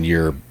when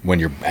you're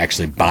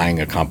actually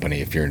buying a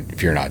company, if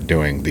you're not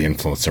doing the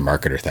influencer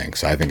marketer thing.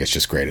 So I think it's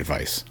just great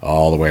advice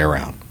all the way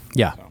around.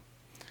 Yeah. So.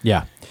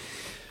 Yeah.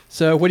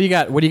 So what do you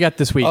got? What do you got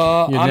this week?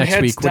 Next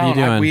week, what are you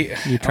doing?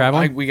 You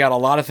traveling? We got a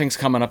lot of things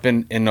coming up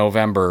in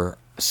November.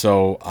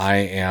 So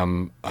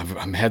I'm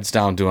heads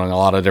down doing a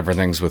lot of different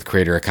things with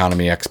Creator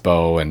Economy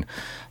Expo, and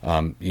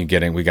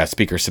we got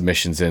speaker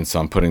submissions in, so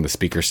I'm putting the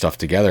speaker stuff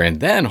together. And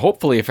then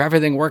hopefully, if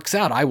everything works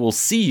out, I will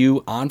see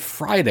you on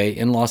Friday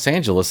in Los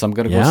Angeles. I'm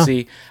going to go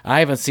see, I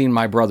haven't seen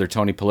my brother,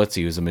 Tony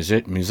Pulizzi, who's a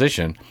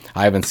musician.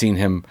 I haven't seen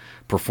him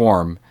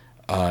perform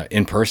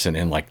in person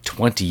in like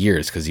 20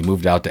 years because he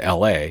moved out to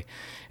LA.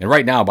 And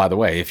right now, by the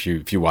way, if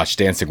you watch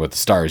Dancing with the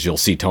Stars, you'll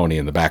see Tony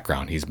in the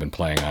background. He's been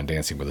playing on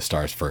Dancing with the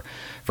Stars for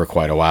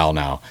quite a while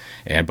now.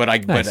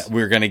 But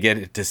we're going to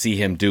get to see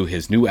him do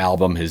his new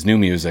album, his new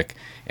music,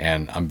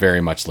 and I'm very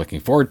much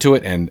looking forward to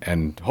it.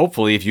 And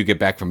hopefully, if you get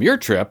back from your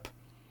trip,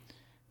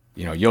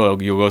 you'll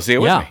go see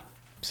it with me.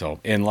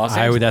 So in Los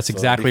Angeles, that's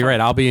exactly right.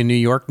 I'll be in New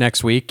York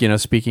next week.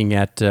 Speaking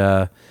at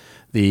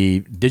the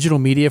Digital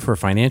Media for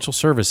Financial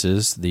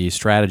Services, the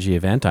strategy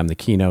event. I'm the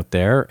keynote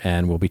there,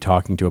 and we'll be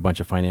talking to a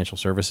bunch of financial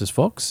services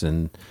folks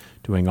and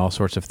doing all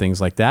sorts of things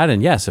like that.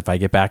 And yes, if I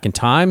get back in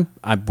time,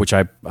 which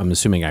I'm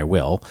assuming I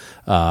will,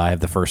 I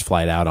have the first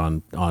flight out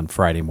on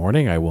Friday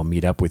morning. I will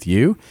meet up with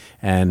you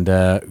and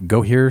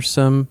go hear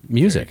some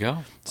music. There you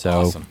go.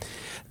 So awesome.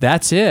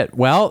 That's it.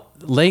 Well,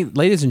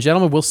 ladies and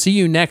gentlemen, we'll see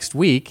you next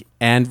week.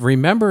 And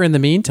remember, in the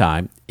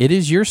meantime, it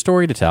is your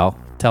story to tell.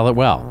 Tell it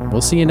well.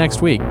 We'll see you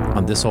next week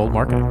on This Old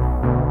Marketing.